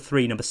 1, number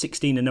 3, number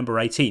 16 and number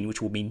 18,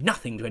 which will mean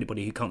nothing to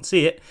anybody who can't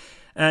see it.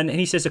 And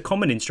he says a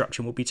common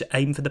instruction will be to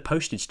aim for the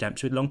postage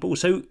stamps with long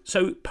balls. So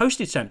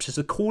postage stamps as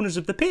the corners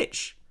of the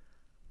pitch.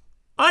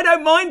 I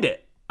don't mind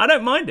it.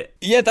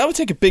 Yeah, that would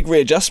take a big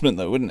readjustment,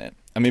 though, wouldn't it?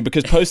 I mean,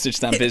 because postage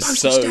stamp is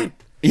so... Stamp.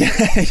 Yeah,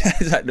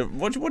 exactly.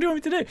 What do you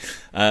want me to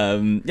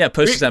do?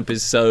 Postage stamp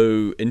is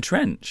so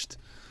entrenched.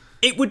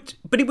 It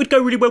would go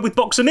really well with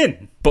box them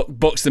in.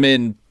 Box them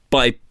in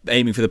by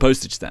aiming for the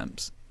postage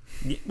stamps.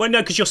 Well,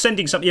 no, because you're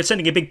sending something. You're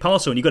sending a big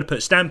parcel, and you've got to put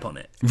a stamp on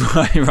it.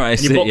 Right.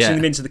 And you're boxing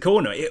them into the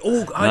corner.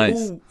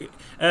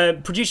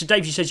 Producer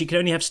Dave says you can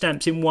only have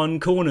stamps in one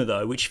corner,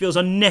 though, which feels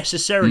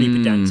unnecessarily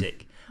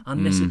pedantic.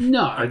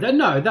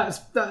 No,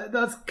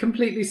 that's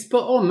completely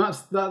spot on.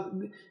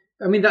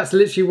 That's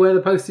literally where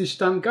the postage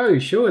stamp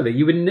goes. Surely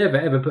you would never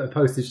ever put a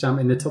postage stamp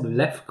in the top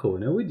left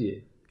corner, would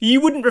you? You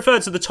wouldn't refer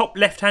to the top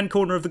left-hand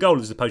corner of the goal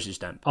as the postage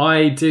stamp.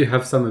 I do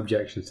have some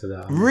objections to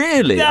that.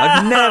 Really? No!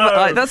 I've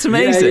never. That's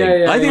amazing.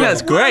 I think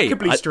that's great.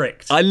 Remarkably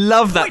strict. I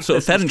love that sort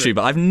of pedantry,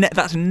 but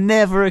that's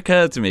never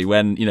occurred to me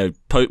when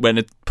when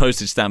a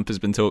postage stamp has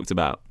been talked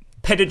about.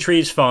 Pedantry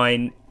is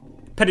fine,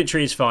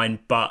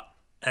 but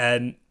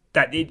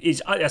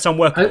that's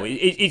unworkable.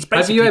 It's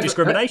basically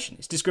discrimination.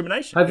 It's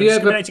discrimination. It's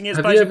discriminating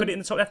against players who put it in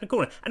the top left-hand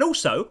corner. And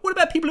also, what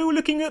about people who are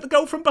looking at the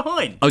goal from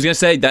behind? I was going to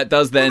say, that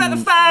does then... What about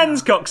the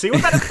fans, Coxie?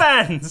 What about the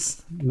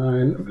fans?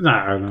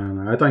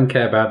 No. I don't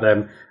care about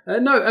them.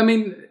 No, I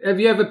mean, have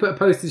you ever put a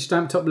postage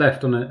stamp top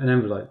left on an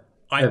envelope?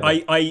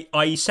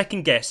 I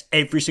second guess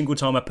every single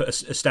time I put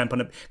a stamp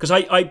on it, because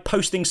I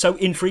post things so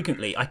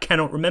infrequently I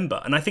cannot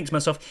remember, and I think to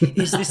myself,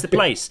 is this the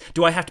place?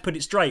 Do I have to put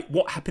it straight?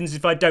 What happens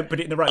if I don't put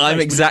it in the right place? I'm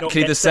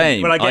exactly the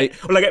same. Will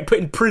I get put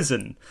in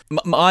prison?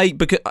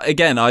 Because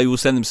again, I will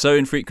send them so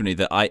infrequently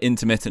that I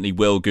intermittently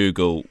will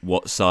Google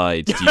what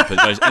side do you put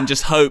those, and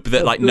just hope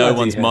that no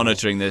one's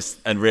monitoring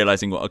this and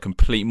realising what a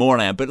complete moron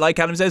I am. But like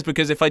Adam says,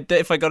 because if I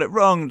got it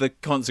wrong, the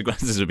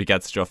consequences would be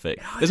catastrophic.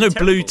 There's no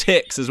blue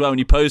ticks as well when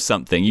you post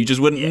something. You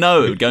just wouldn't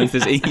know it would go into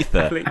this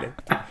ether. Completely.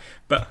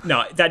 But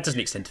no, that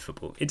doesn't extend to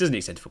football. It doesn't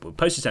extend to football.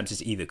 Postage stamps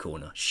is either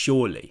corner,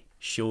 surely.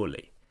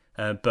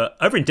 But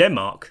over in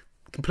Denmark,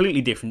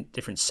 completely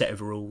different set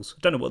of rules.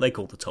 I don't know what they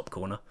call the top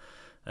corner.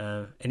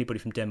 Anybody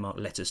from Denmark,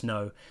 let us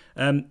know.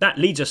 That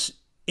leads us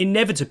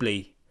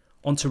inevitably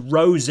onto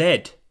Rose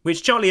Ed,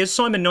 which, Charlie, as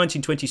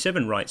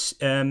Simon1927 writes,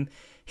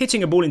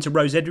 hitting a ball into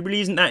Rose Ed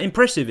really isn't that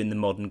impressive in the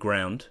modern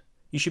ground.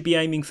 You should be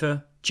aiming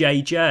for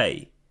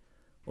JJ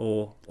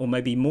or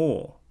maybe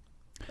more.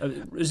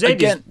 Rose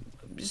Ed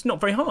is not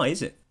very high,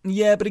 is it?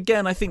 Yeah, but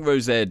again, I think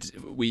Rose Ed,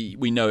 we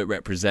know it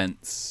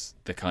represents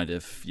the kind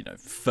of,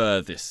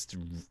 furthest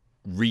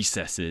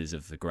recesses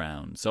of the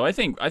ground. So I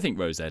think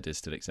Rose Ed is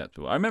still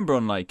acceptable. I remember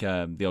on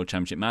the old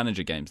Championship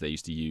Manager games, they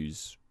used to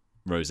use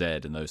Rose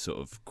Ed and those sort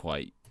of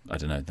quite, I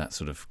don't know, that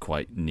sort of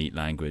quite neat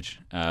language.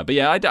 But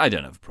yeah, I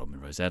don't have a problem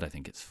with Rose Ed. I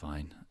think it's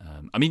fine.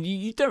 I mean,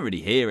 you don't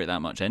really hear it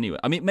that much anyway.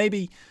 I mean,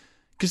 maybe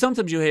because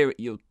sometimes you'll hear it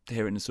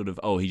in a sort of,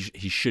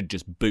 he should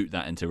just boot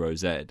that into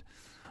Rose Ed.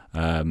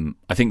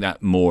 I think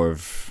that more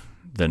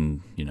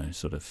than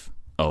sort of,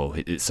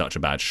 it's such a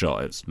bad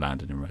shot, it's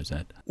landed in Rose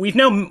Ed. We've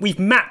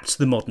mapped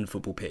the modern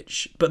football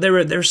pitch, but there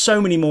are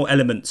so many more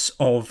elements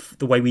of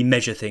the way we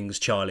measure things,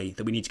 Charlie,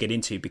 that we need to get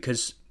into,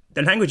 because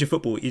the language of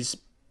football is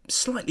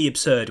slightly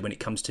absurd when it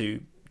comes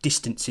to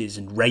distances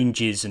and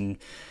ranges and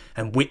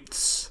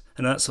widths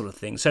and that sort of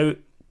thing. So,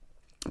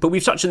 but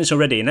we've touched on this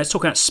already, and let's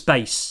talk about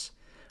space.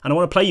 And I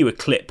want to play you a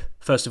clip,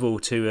 first of all,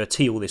 to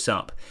tee all this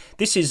up.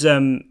 This is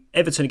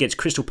Everton against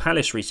Crystal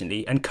Palace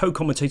recently, and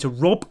co-commentator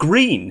Rob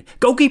Green.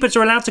 Goalkeepers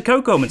are allowed to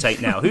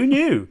co-commentate now. Who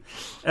knew?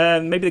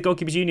 Maybe the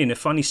Goalkeepers Union have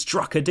finally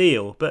struck a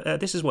deal, but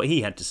this is what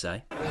he had to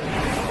say.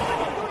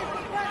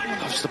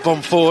 Loves the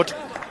bomb forward.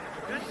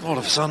 All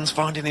of a sudden,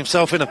 finding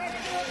himself in an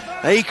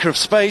acre of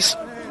space.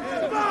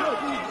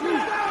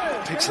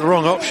 Picks the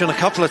wrong option a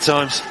couple of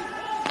times.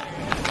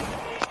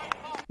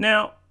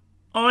 Now,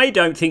 I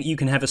don't think you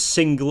can have a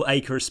single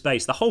acre of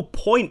space. The whole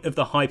point of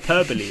the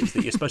hyperbole is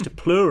that you're supposed to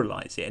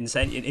pluralise it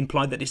and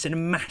imply that it's in a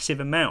massive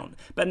amount.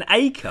 But an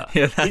acre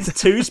is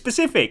too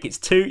specific. It's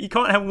too. You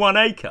can't have 1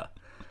 acre.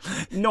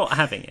 Not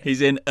having it.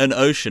 He's in an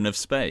ocean of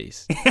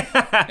space.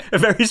 A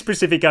very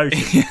specific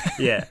ocean.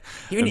 Yeah.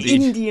 You're in the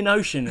Indian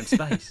Ocean of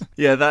space.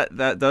 Yeah,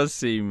 that does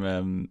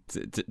seem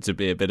to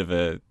be a bit of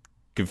a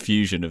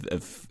confusion of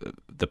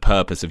the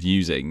purpose of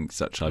using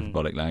such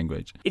hyperbolic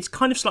language. It's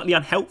kind of slightly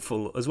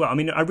unhelpful as well. I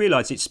mean, I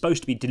realise it's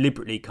supposed to be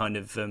deliberately kind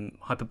of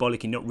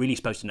hyperbolic and not really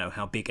supposed to know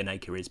how big an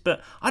acre is,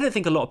 but I don't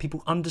think a lot of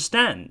people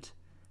understand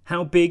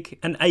how big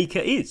an acre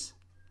is.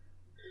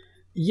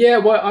 Yeah,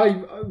 well,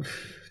 I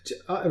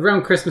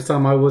around Christmas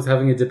time I was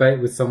having a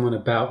debate with someone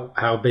about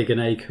how big an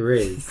acre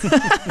is.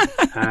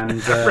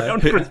 And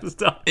around Christmas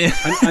time.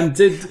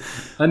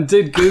 and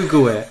did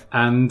Google it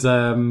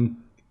and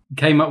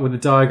came up with a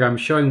diagram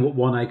showing what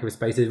 1 acre of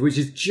space is, which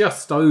is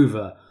just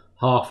over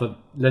half the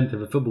length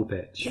of a football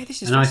pitch. Yeah,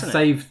 this is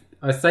fascinating.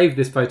 I saved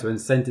this photo and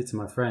sent it to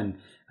my friend.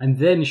 And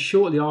then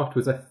shortly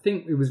afterwards, I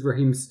think it was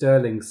Raheem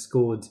Sterling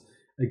scored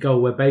a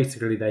goal where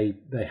basically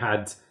they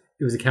had,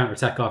 it was a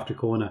counter-attack after a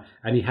corner,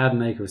 and he had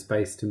an acre of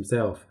space to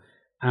himself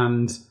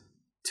and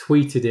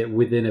tweeted it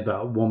within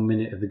about 1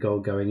 minute of the goal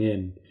going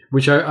in,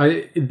 which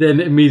I then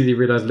immediately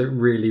realised looked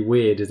really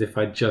weird, as if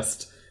I'd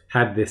just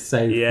had this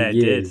saved for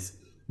years.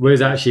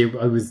 Whereas actually,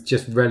 I was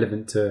just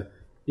relevant to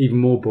even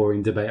more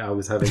boring debate I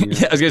was having.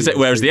 Yeah, I was going to say,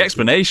 whereas the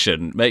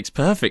explanation makes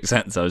perfect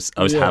sense. I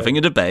was having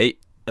a debate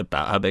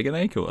about how big an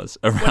acre was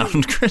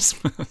around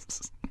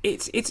Christmas.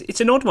 It's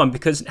an odd one,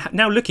 because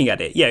now looking at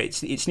it,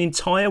 it's an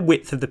entire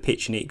width of the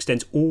pitch, and it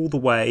extends all the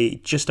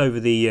way just over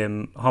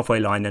the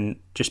halfway line and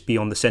just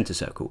beyond the centre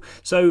circle.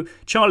 So,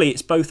 Charlie,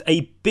 it's both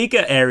a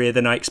bigger area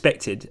than I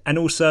expected and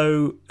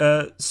also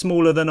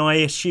smaller than I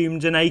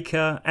assumed an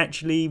acre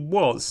actually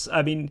was.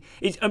 I mean,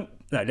 it's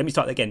no. Let me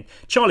start that again,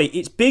 Charlie.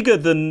 It's bigger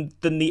than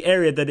the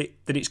area that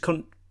it's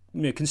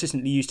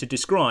consistently used to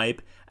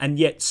describe, and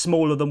yet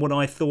smaller than what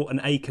I thought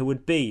an acre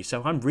would be.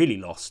 So I'm really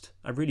lost.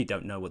 I really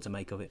don't know what to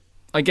make of it.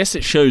 I guess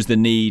it shows the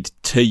need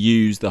to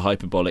use the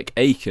hyperbolic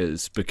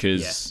acres,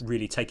 because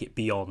really take it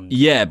beyond.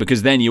 Yeah,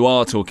 because then you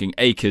are talking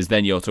acres,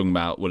 then you're talking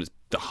about it's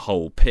the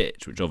whole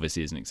pitch, which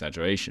obviously is an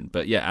exaggeration.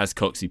 But yeah, as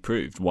Coxey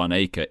proved, 1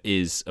 acre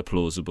is a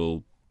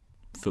plausible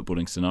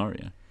footballing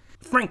scenario.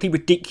 Frankly,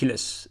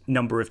 ridiculous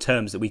number of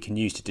terms that we can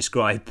use to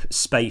describe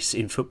space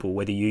in football,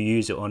 whether you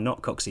use it or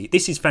not, Coxey.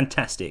 This is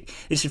fantastic.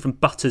 This is from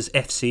Butters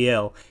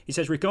FCL. He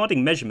says,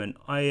 regarding measurement,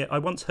 I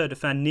once heard a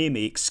fan near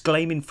me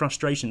exclaim in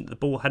frustration that the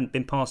ball hadn't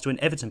been passed to an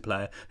Everton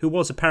player who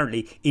was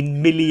apparently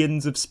in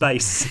millions of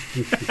space.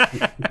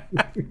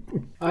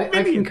 I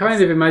can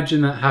kind of imagine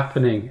that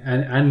happening,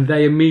 and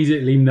they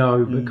immediately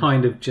know, but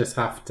kind of just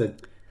have to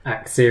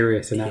act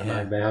serious and act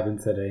like they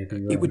haven't said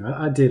anything wrong.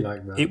 I do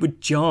like that. It would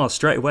jar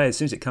straight away as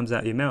soon as it comes out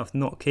of your mouth.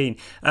 Not keen.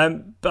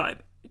 But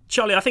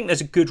Charlie, I think there's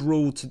a good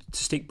rule to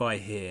stick by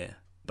here,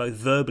 both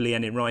verbally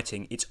and in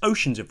writing. It's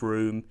oceans of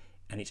room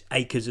and it's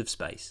acres of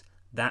space.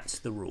 That's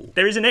the rule.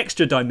 There is an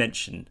extra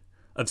dimension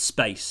of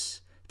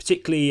space,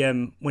 particularly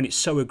when it's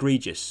so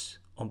egregious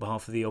on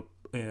behalf of the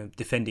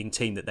defending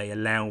team that they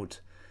allowed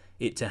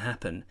it to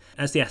happen.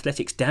 As the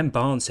Athletic's Dan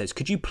Barnes says,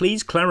 could you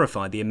please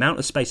clarify the amount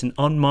of space an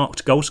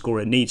unmarked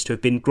goalscorer needs to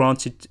have been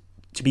granted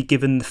to be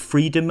given the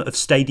freedom of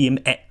Stadium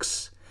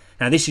X?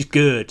 Now, this is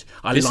good.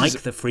 I like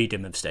the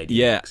freedom of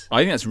Stadium X.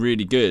 I think that's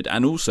really good.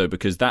 And also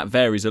because that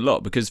varies a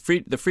lot. Because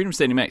the freedom of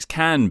Stadium X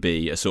can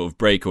be a sort of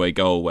breakaway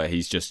goal where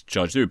he's just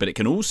charged through, but it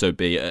can also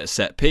be a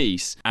set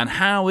piece. And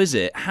how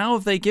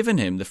have they given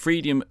him the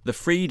freedom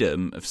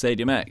of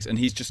Stadium X? And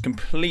he's just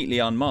completely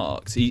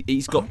unmarked.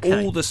 He's got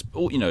all the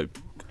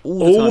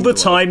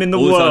time in the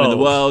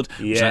world.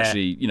 Yeah. Which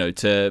actually,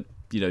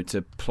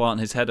 to plant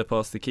his header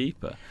past the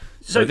keeper.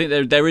 So I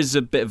think there is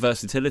a bit of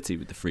versatility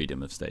with the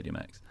freedom of Stadium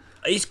X.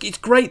 It's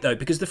great though,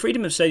 because the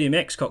freedom of Stadium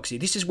X, Coxie,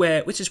 this is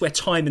where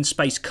time and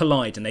space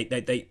collide, and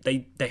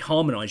they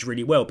harmonise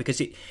really well, because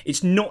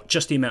it's not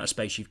just the amount of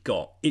space you've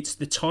got, it's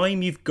the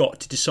time you've got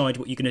to decide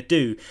what you're going to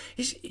do.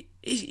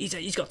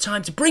 He's got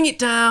time to bring it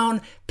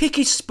down, pick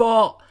his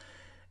spot,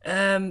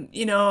 and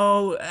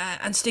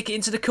stick it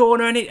into the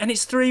corner, and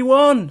it's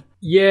 3-1.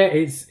 Yeah,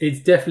 it's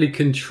definitely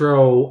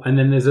control, and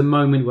then there's a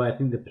moment where I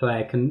think the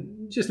player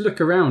can just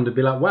look around and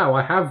be like, wow,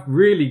 I have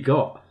really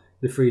got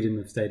the freedom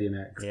of Stadium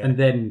X, and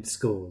then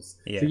scores.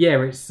 Yeah.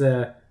 So it's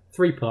a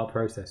 3-part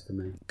process for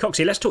me.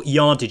 Coxie, let's talk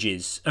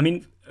yardages. I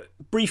mean,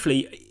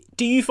 briefly,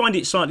 do you find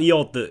it slightly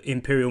odd that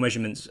imperial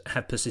measurements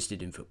have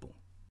persisted in football?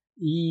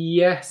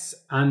 Yes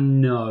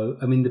and no.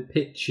 I mean, the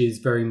pitch is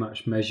very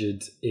much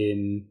measured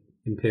in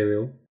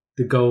imperial.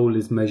 The goal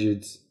is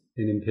measured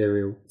in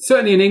imperial.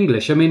 Certainly in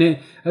English. I mean,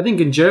 I think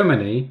in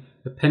Germany,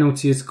 the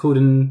penalty is called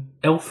an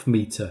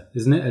Elfmeter,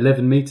 isn't it?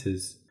 11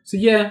 metres. So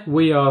yeah,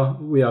 we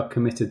are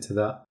committed to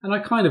that. And I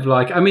kind of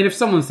like, I mean, if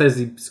someone says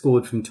he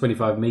scored from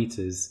 25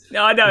 metres...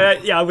 No, I know,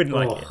 I wouldn't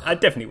like it. I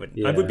definitely wouldn't.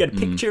 Yeah. I wouldn't be able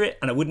to picture it,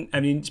 and I wouldn't, I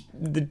mean,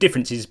 the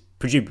difference is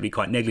presumably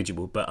quite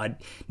negligible, but I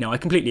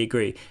completely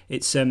agree.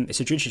 It's a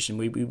tradition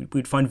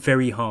we'd find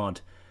very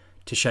hard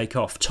to shake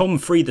off. Tom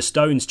Free the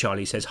Stones,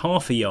 Charlie, says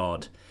half a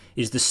yard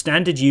is the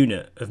standard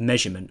unit of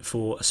measurement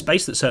for a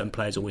space that certain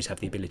players always have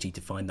the ability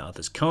to find that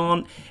others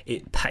can't.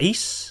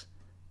 Pace,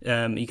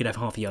 you could have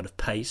half a yard of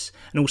pace,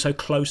 and also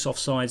close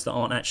offsides that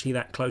aren't actually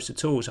that close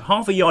at all. So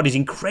half a yard is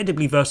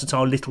incredibly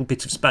versatile little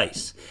bit of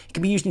space. It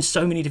can be used in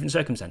so many different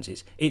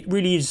circumstances. It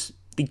really is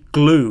the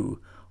glue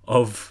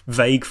of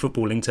vague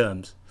footballing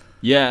terms.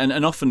 Yeah,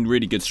 and often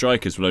really good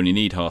strikers will only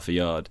need half a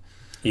yard.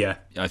 Yeah.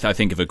 I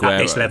think of Aguero. At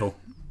this level.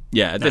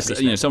 Yeah,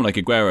 someone like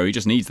Aguero, he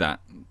just needs that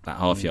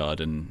half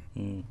yard, and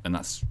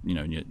that's,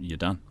 you're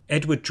done.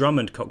 Edward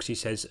Drummond, Coxie,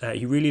 says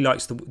he really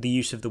likes the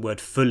use of the word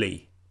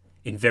fully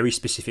in very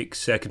specific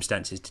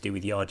circumstances to do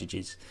with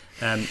yardages.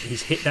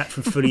 He's hit that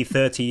from fully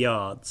 30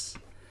 yards.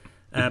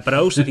 But I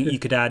also think you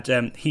could add,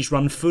 he's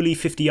run fully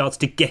 50 yards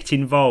to get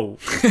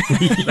involved.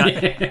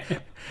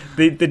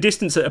 The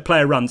distance that a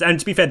player runs, and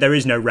to be fair, there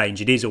is no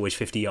range. It is always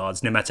 50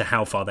 yards, no matter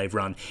how far they've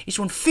run. He's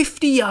run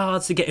 50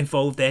 yards to get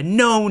involved there.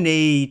 No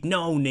need.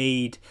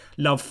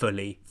 Love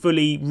fully.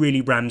 Fully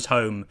really rams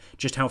home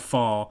just how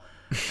far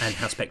and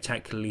how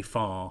spectacularly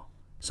far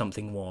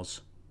something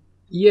was.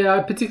 Yeah, I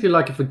particularly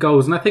like it for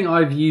goals, and I think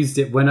I've used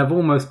it when I've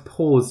almost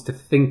paused to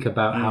think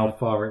about how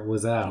far it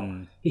was out.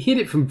 He hit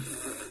it from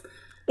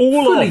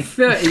fully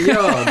 30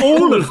 yards.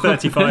 All of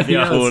 35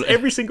 yards.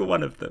 Every single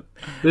one of them.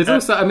 There's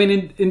also, I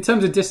mean, in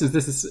terms of distance,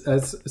 this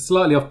is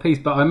slightly off piece,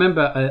 but I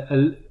remember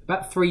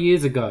about 3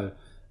 years ago,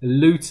 a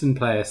Luton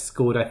player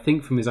scored, I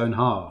think, from his own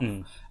half.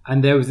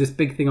 And there was this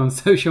big thing on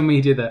social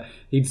media that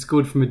he'd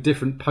scored from a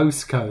different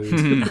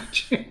postcode.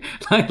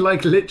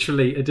 like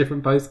literally a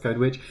different postcode,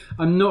 which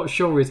I'm not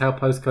sure is how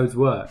postcodes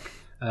work.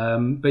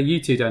 But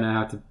you two don't know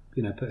how to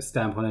put a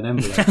stamp on an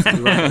envelope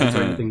or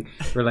anything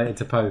related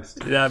to post.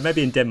 Yeah,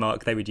 maybe in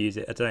Denmark they would use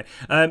it. I don't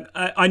know.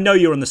 I know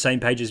you're on the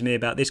same page as me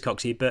about this,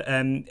 Coxie, but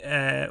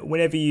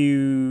whenever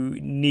you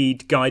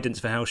need guidance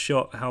for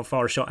how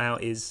far a shot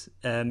out is,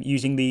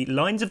 using the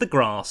lines of the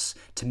grass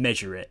to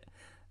measure it.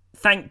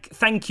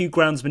 Thank you,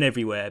 groundsmen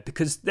everywhere,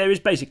 because there is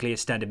basically a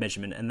standard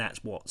measurement, and that's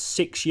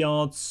 6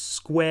 yards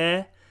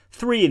square.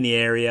 3 in the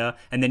area,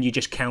 and then you're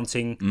just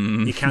counting.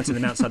 You're counting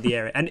them outside the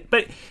area,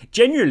 but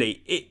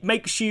generally it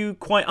makes you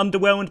quite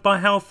underwhelmed by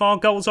how far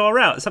goals are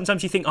out.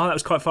 Sometimes you think, that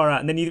was quite far out,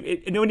 and then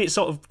when it's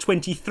sort of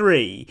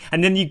 23,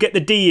 and then you get the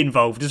D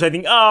involved, and so I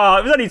think, it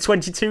was only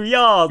 22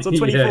 yards or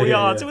 24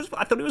 yards. Yeah.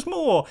 I thought it was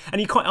more,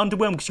 and you're quite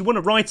underwhelmed because you want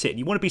to write it and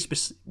you want to be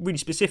really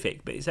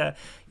specific, but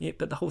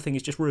but the whole thing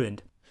is just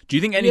ruined. Do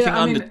you think anything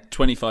under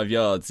 25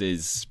 yards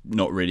is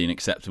not really an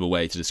acceptable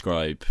way to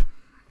describe?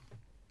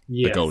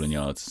 Yes. The goal in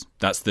yards.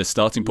 That's the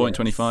starting point,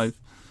 25?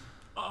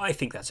 I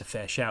think that's a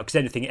fair shout, because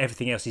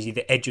everything else is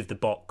either edge of the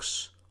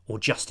box or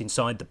just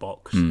inside the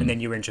box, and then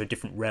you're into a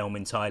different realm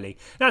entirely.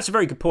 That's a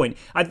very good point.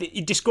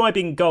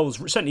 Describing goals,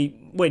 certainly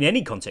in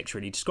any context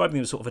really, describing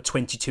them as sort of a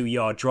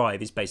 22-yard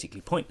drive is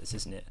basically pointless,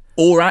 isn't it?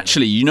 Or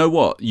actually, you know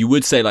what? You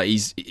would say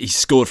he's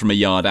scored from a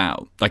yard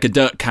out, like a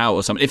Dirk Kuyt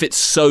or something. If it's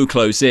so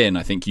close in,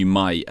 I think you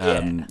might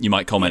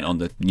comment on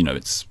the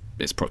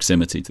its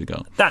proximity to the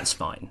goal. That's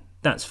fine,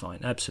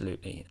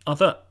 absolutely.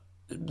 Other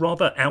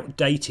rather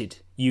outdated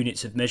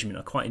units of measurement,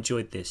 I quite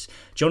enjoyed this.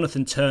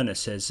 Jonathan Turner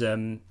says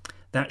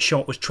that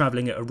shot was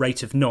travelling at a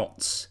rate of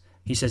knots.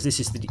 He says this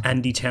is the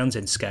Andy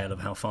Townsend scale of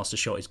how fast a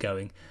shot is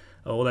going.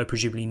 although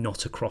presumably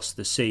not across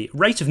the sea.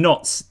 Rate of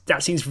knots,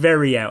 that seems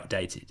very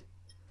outdated.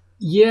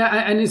 Yeah,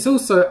 and it's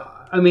also,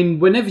 I mean,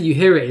 whenever you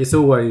hear it, it's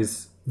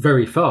always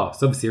very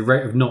fast. Obviously, a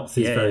rate of knots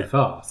is very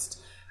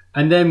fast.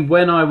 And then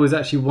when I was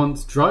actually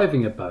once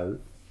driving a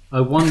boat,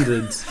 I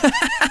wondered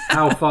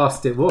how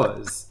fast it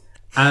was.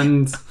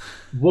 And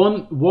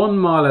 1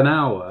 mile an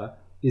hour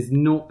is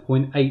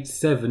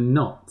 0.87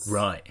 knots.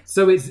 Right.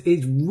 So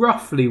it's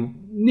roughly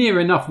near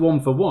enough 1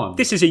 for 1.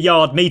 This is a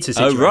yard meter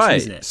situation,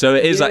 isn't it? So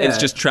it is like it's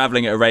just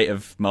travelling at a rate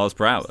of miles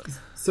per hour.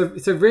 So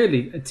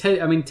really,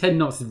 10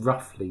 knots is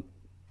roughly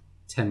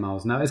 10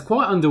 miles an hour. It's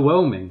quite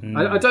underwhelming.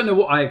 I don't know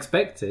what I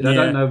expected. I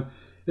don't know.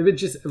 If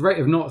it's just a rate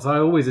of knots, I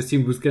always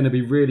assumed was going to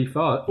be really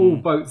fast. All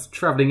boats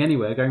travelling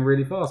anywhere going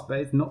really fast, but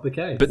it's not the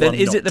case. But then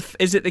is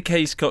it the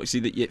case, Coxie,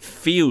 that it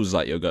feels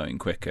like you're going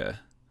quicker?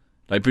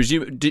 Like,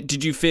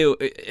 did you feel,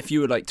 if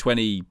you were like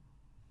 20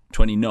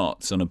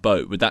 knots on a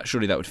boat, that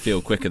would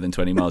feel quicker than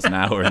 20 miles an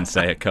hour in,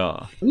 say, a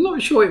car? I'm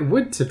not sure it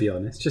would, to be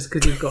honest, just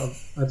because you've got,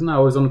 I don't know, I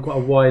was on quite a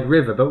wide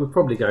river, but we're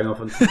probably going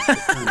off on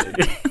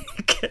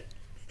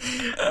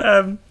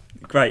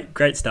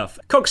Great stuff.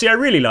 Coxie, I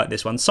really like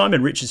this one.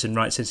 Simon Richardson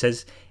writes and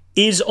says,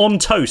 is on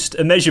toast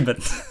a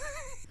measurement?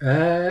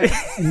 No.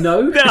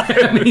 No,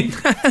 I mean,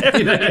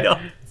 definitely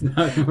not.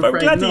 No, but I'm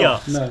glad he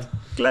asked. No.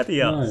 Glad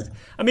he asked. No.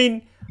 I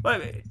mean,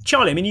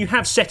 Charlie, you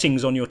have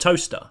settings on your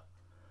toaster.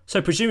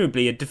 So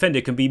presumably a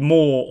defender can be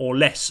more or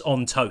less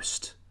on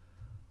toast.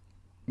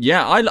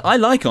 Yeah, I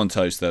like on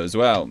toast though as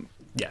well.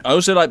 Yeah. I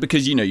also like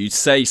because, you'd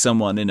say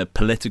someone in a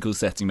political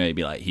setting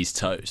maybe like he's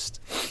toast.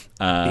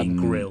 Being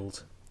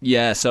grilled.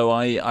 Yeah, so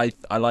I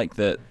like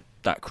that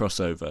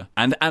crossover.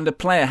 And a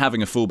player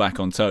having a fullback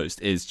on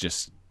toast is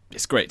just,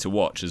 it's great to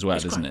watch as well,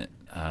 isn't it?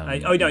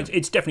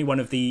 It's definitely one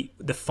of the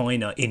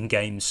finer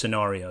in-game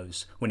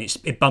scenarios when it's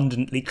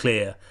abundantly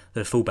clear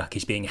that a fullback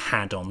is being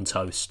had on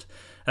toast.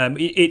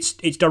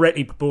 It's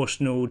directly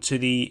proportional to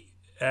the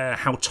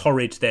how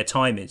torrid their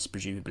time is,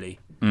 presumably.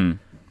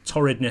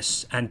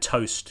 Torridness and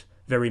toast,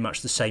 very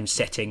much the same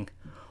setting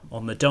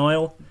on the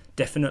dial,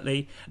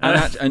 definitely.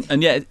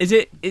 And yeah,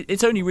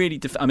 it's only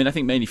really, I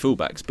think mainly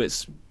fullbacks, but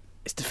it's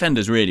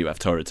defenders really who have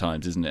torrid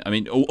times, isn't it? I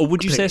mean, or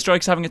would you say a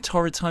striker's having a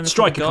torrid time?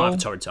 Striker can't have a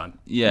torrid time.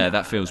 Yeah,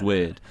 that feels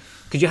weird.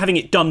 Because you're having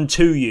it done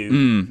to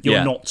you,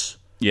 you're not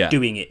yeah.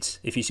 doing it,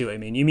 if you see what I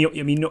mean.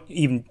 I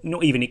mean,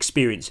 not even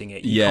experiencing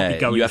it. You can't be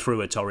going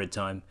through a torrid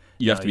time.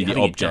 You have to be the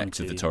object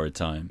of the torrid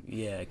time.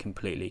 Yeah,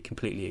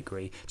 completely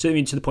agree. So I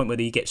mean, to the point where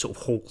you get sort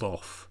of hauled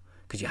off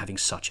because you're having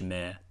such a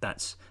mare.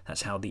 That's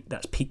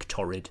peak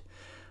torrid.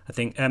 I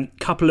think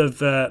couple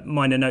of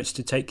minor notes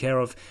to take care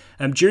of.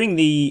 During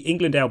the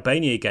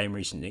England-Albania game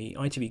recently,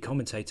 ITV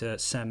commentator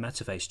Sam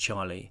Matterface,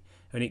 Charlie,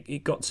 and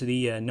it got to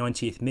the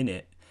 90th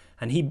minute,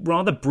 and he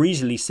rather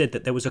breezily said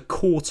that there was a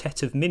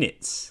quartet of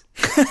minutes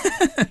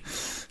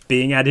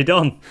being added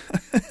on.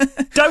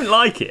 Don't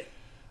like it.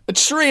 A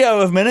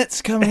trio of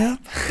minutes coming up.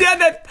 Yeah,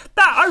 that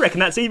I reckon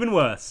that's even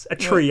worse. A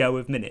trio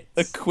of minutes.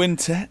 A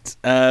quintet.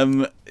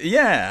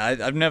 Yeah,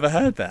 I've never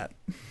heard that.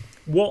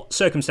 What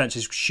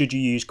circumstances should you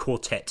use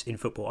quartet in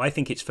football? I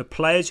think it's for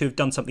players who have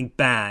done something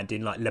bad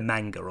in like La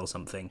Manga or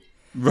something.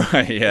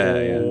 Right,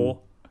 yeah.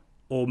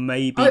 Or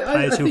maybe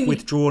players who have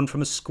withdrawn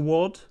from a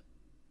squad.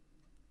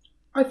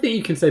 I think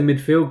you can say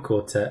midfield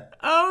quartet.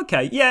 Oh,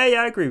 okay. Yeah,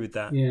 I agree with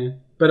that. Yeah.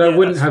 But I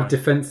wouldn't have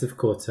defensive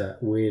quartet,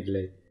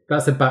 weirdly.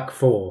 That's a back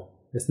four.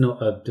 It's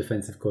not a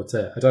defensive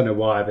quartet. I don't know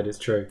why, but it's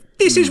true.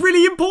 This is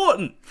really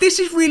important. This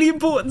is really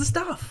important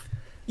stuff.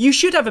 You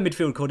should have a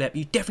midfield quartet, but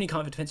you definitely can't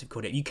have a defensive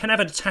quartet. You can have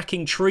an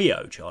attacking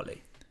trio,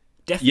 Charlie.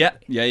 Definitely.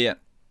 Yeah.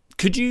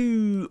 Could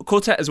you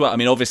quartet as well? I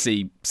mean,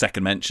 obviously,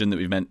 second mention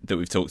that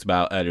we've talked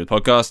about earlier in the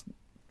podcast.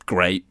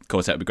 Great,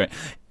 quartet would be great.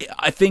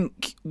 I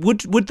think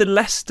would the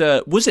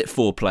Leicester, was it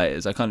 4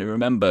 players? I can't even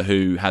remember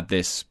who had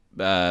this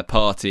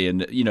party,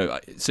 and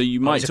so you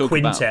might talk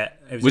about.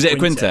 Was it a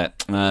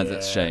quintet? That's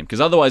a shame,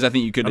 because otherwise I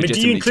think you could. Do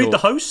you include the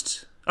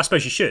host? I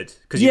suppose you should.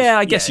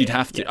 I guess you'd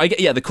have to.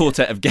 Yeah. The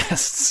quartet of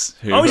guests.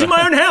 I was in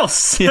my own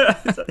house. It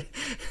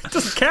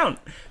doesn't count.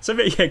 So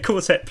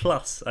quartet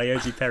plus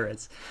Ayoze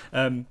Perez.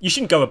 You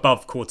shouldn't go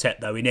above quartet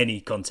though in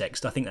any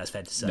context. I think that's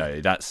fair to say.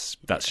 No, that's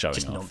showing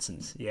just off.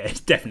 Nonsense. Yeah, it's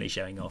definitely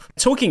showing off.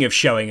 Talking of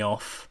showing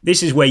off,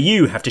 this is where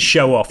you have to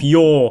show off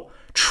your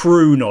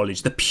true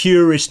knowledge, the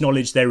purest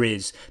knowledge there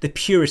is, the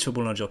purest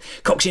football knowledge.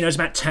 Coxie knows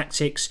about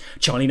tactics,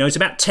 Charlie knows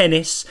about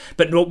tennis,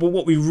 but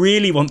what we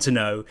really want to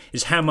know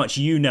is how much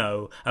you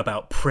know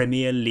about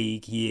Premier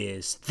League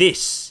years.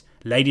 This,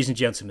 ladies and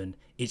gentlemen,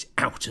 is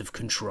out of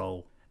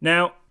control.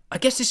 Now, I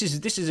guess this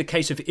is a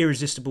case of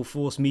irresistible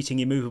force meeting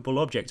immovable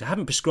object. I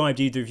haven't prescribed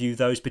either of you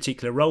those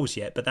particular roles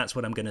yet, but that's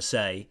what I'm going to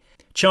say.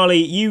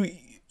 Charlie,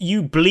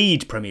 you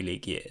bleed Premier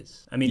League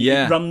years. I mean,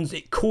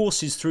 it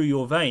courses through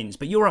your veins,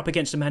 but you're up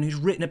against a man who's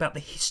written about the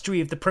history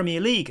of the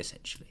Premier League,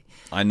 essentially.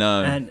 I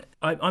know. And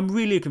I'm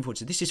really looking forward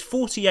to this. This is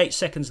 48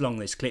 seconds long,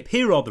 this clip.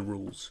 Here are the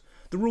rules.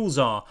 The rules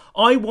are,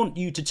 I want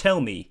you to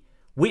tell me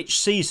which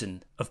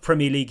season of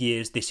Premier League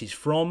years this is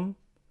from.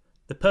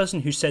 The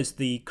person who says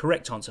the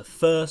correct answer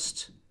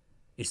first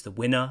is the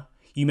winner.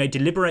 You may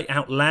deliberate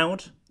out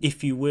loud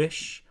if you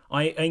wish.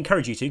 I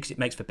encourage you to, because it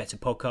makes for better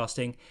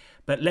podcasting.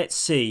 But let's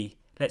see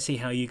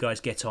how you guys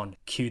get on.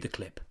 Cue the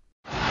clip.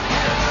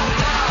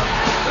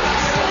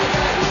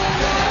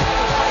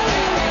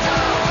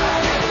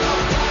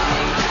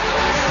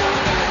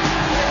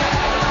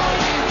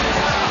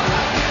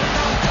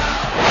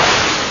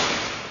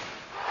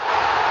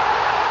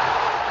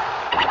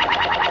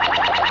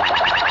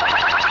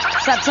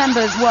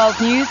 September's world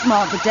news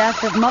marked the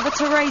death of Mother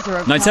Teresa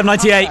of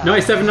 9798.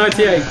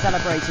 9798.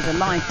 Celebrated a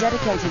life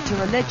dedicated to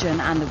religion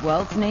and the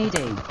world's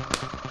needy.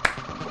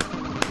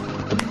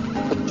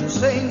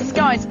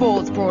 Sky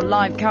Sports brought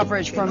live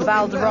coverage from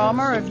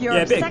Valderrama of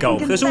Europe's a bit of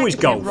golf. There's always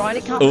golf.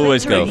 Ryder Cup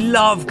Always victory. golf.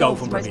 Love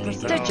golf on Most Premier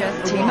League.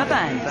 prestigious team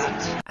event.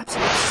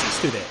 Absolutely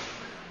stood it.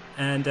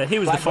 And here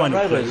was the final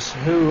Rovers,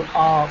 clue. who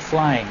are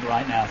flying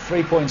right now.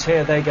 3 points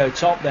here, they go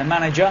top. Their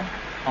manager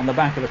on the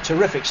back of a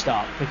terrific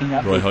start, picking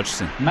up Roy the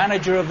Hodgson.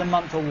 Manager of the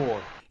Month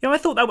award. Yeah, I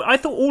thought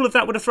all of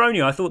that would have thrown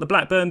you. I thought the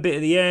Blackburn bit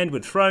at the end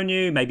would have thrown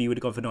you. Maybe you would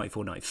have gone for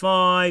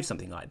 94-95,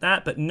 something like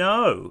that. But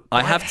no,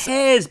 I have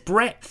hair's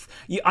breadth.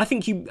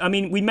 I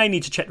mean, we may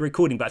need to check the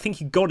recording, but I think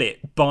you got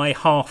it by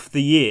half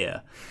the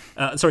year.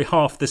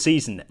 Half the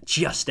season,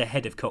 just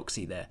ahead of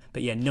Coxey there.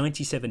 But yeah,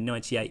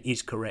 97-98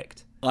 is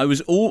correct.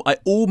 I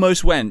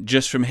almost went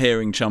just from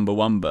hearing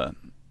Chumbawamba.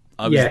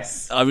 I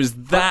was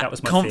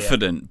that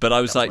confident, but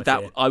I was like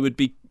that. I would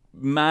be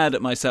mad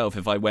at myself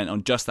if I went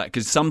on just that,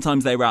 because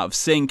sometimes they were out of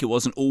sync. It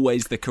wasn't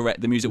always the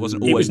music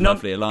wasn't always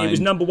roughly aligned. It was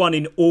number one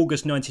in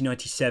August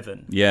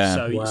 1997. Yeah.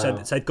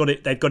 So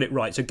they've got it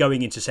right. So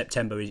going into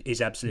September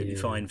is absolutely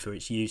fine for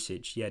its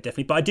usage. Yeah,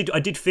 definitely. But I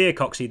did fear,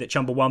 Coxey, that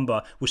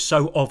Chumbawamba was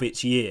so of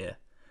its year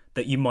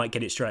that you might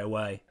get it straight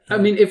away. I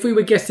mean, if we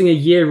were guessing a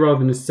year rather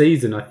than a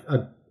season,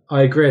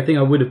 I agree. I think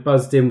I would have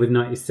buzzed in with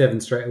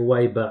 97 straight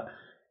away, but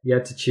you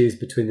had to choose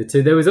between the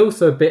two. There was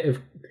also a bit of,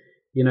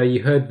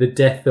 you heard the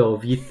death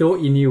of, you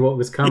thought you knew what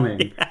was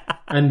coming,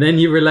 and then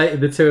you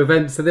related the two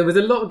events. So there was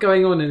a lot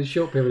going on in a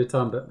short period of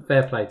time, but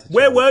fair play to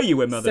Where were you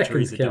when Mother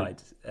Teresa died?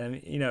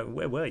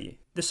 Where were you?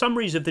 The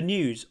summaries of the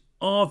news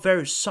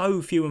are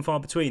so few and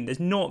far between. There's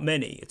not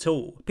many at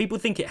all. People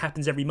think it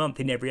happens every month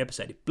in every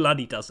episode. It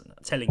bloody doesn't,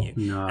 I'm telling you.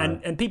 No.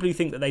 And people who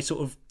think that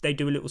they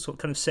do a little sort of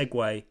kind of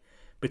segue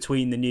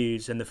between the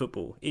news and the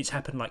football, it's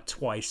happened like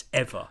twice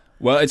ever.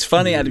 Well, it's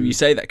funny, Adam, you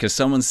say that, because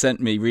someone sent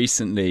me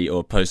recently,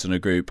 or posted on a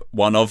group,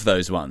 one of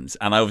those ones,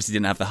 and I obviously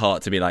didn't have the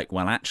heart to be like,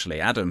 well, actually,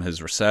 Adam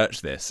has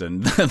researched this,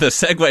 and the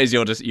segues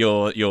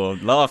you're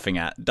laughing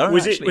at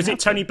was it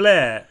Tony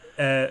Blair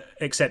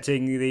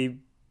accepting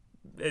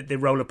the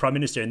role of Prime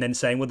Minister and then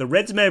saying, well, the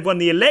Reds may have won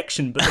the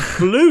election, but the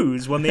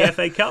Blues won the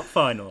FA Cup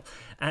final?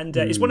 And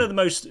it's one of the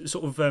most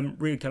sort of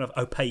really kind of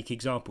opaque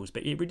examples,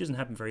 but it really doesn't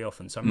happen very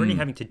often. So I'm really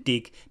having to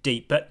dig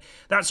deep. But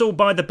that's all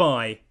by the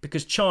by,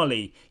 because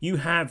Charlie, you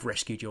have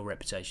rescued your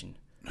reputation.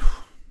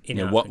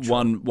 Yeah,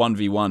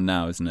 1v1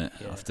 now, isn't it?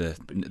 Yeah. After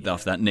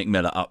that Nick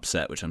Miller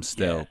upset, which I'm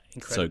still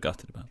so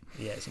gutted about.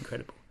 Yeah, it's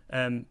incredible.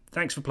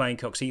 Thanks for playing,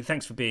 Coxey.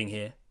 Thanks for being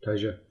here.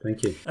 Pleasure.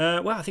 Thank you.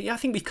 Well, I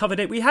think we've covered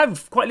it. We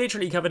have quite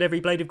literally covered every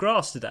blade of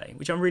grass today,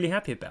 which I'm really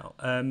happy about.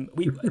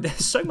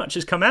 There's so much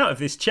has come out of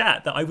this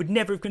chat that I would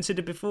never have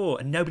considered before,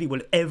 and nobody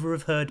will ever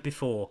have heard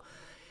before.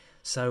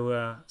 So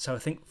I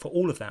think for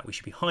all of that, we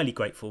should be highly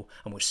grateful,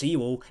 and we'll see you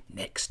all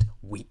next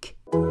week.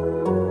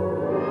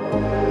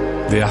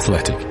 The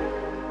Athletic.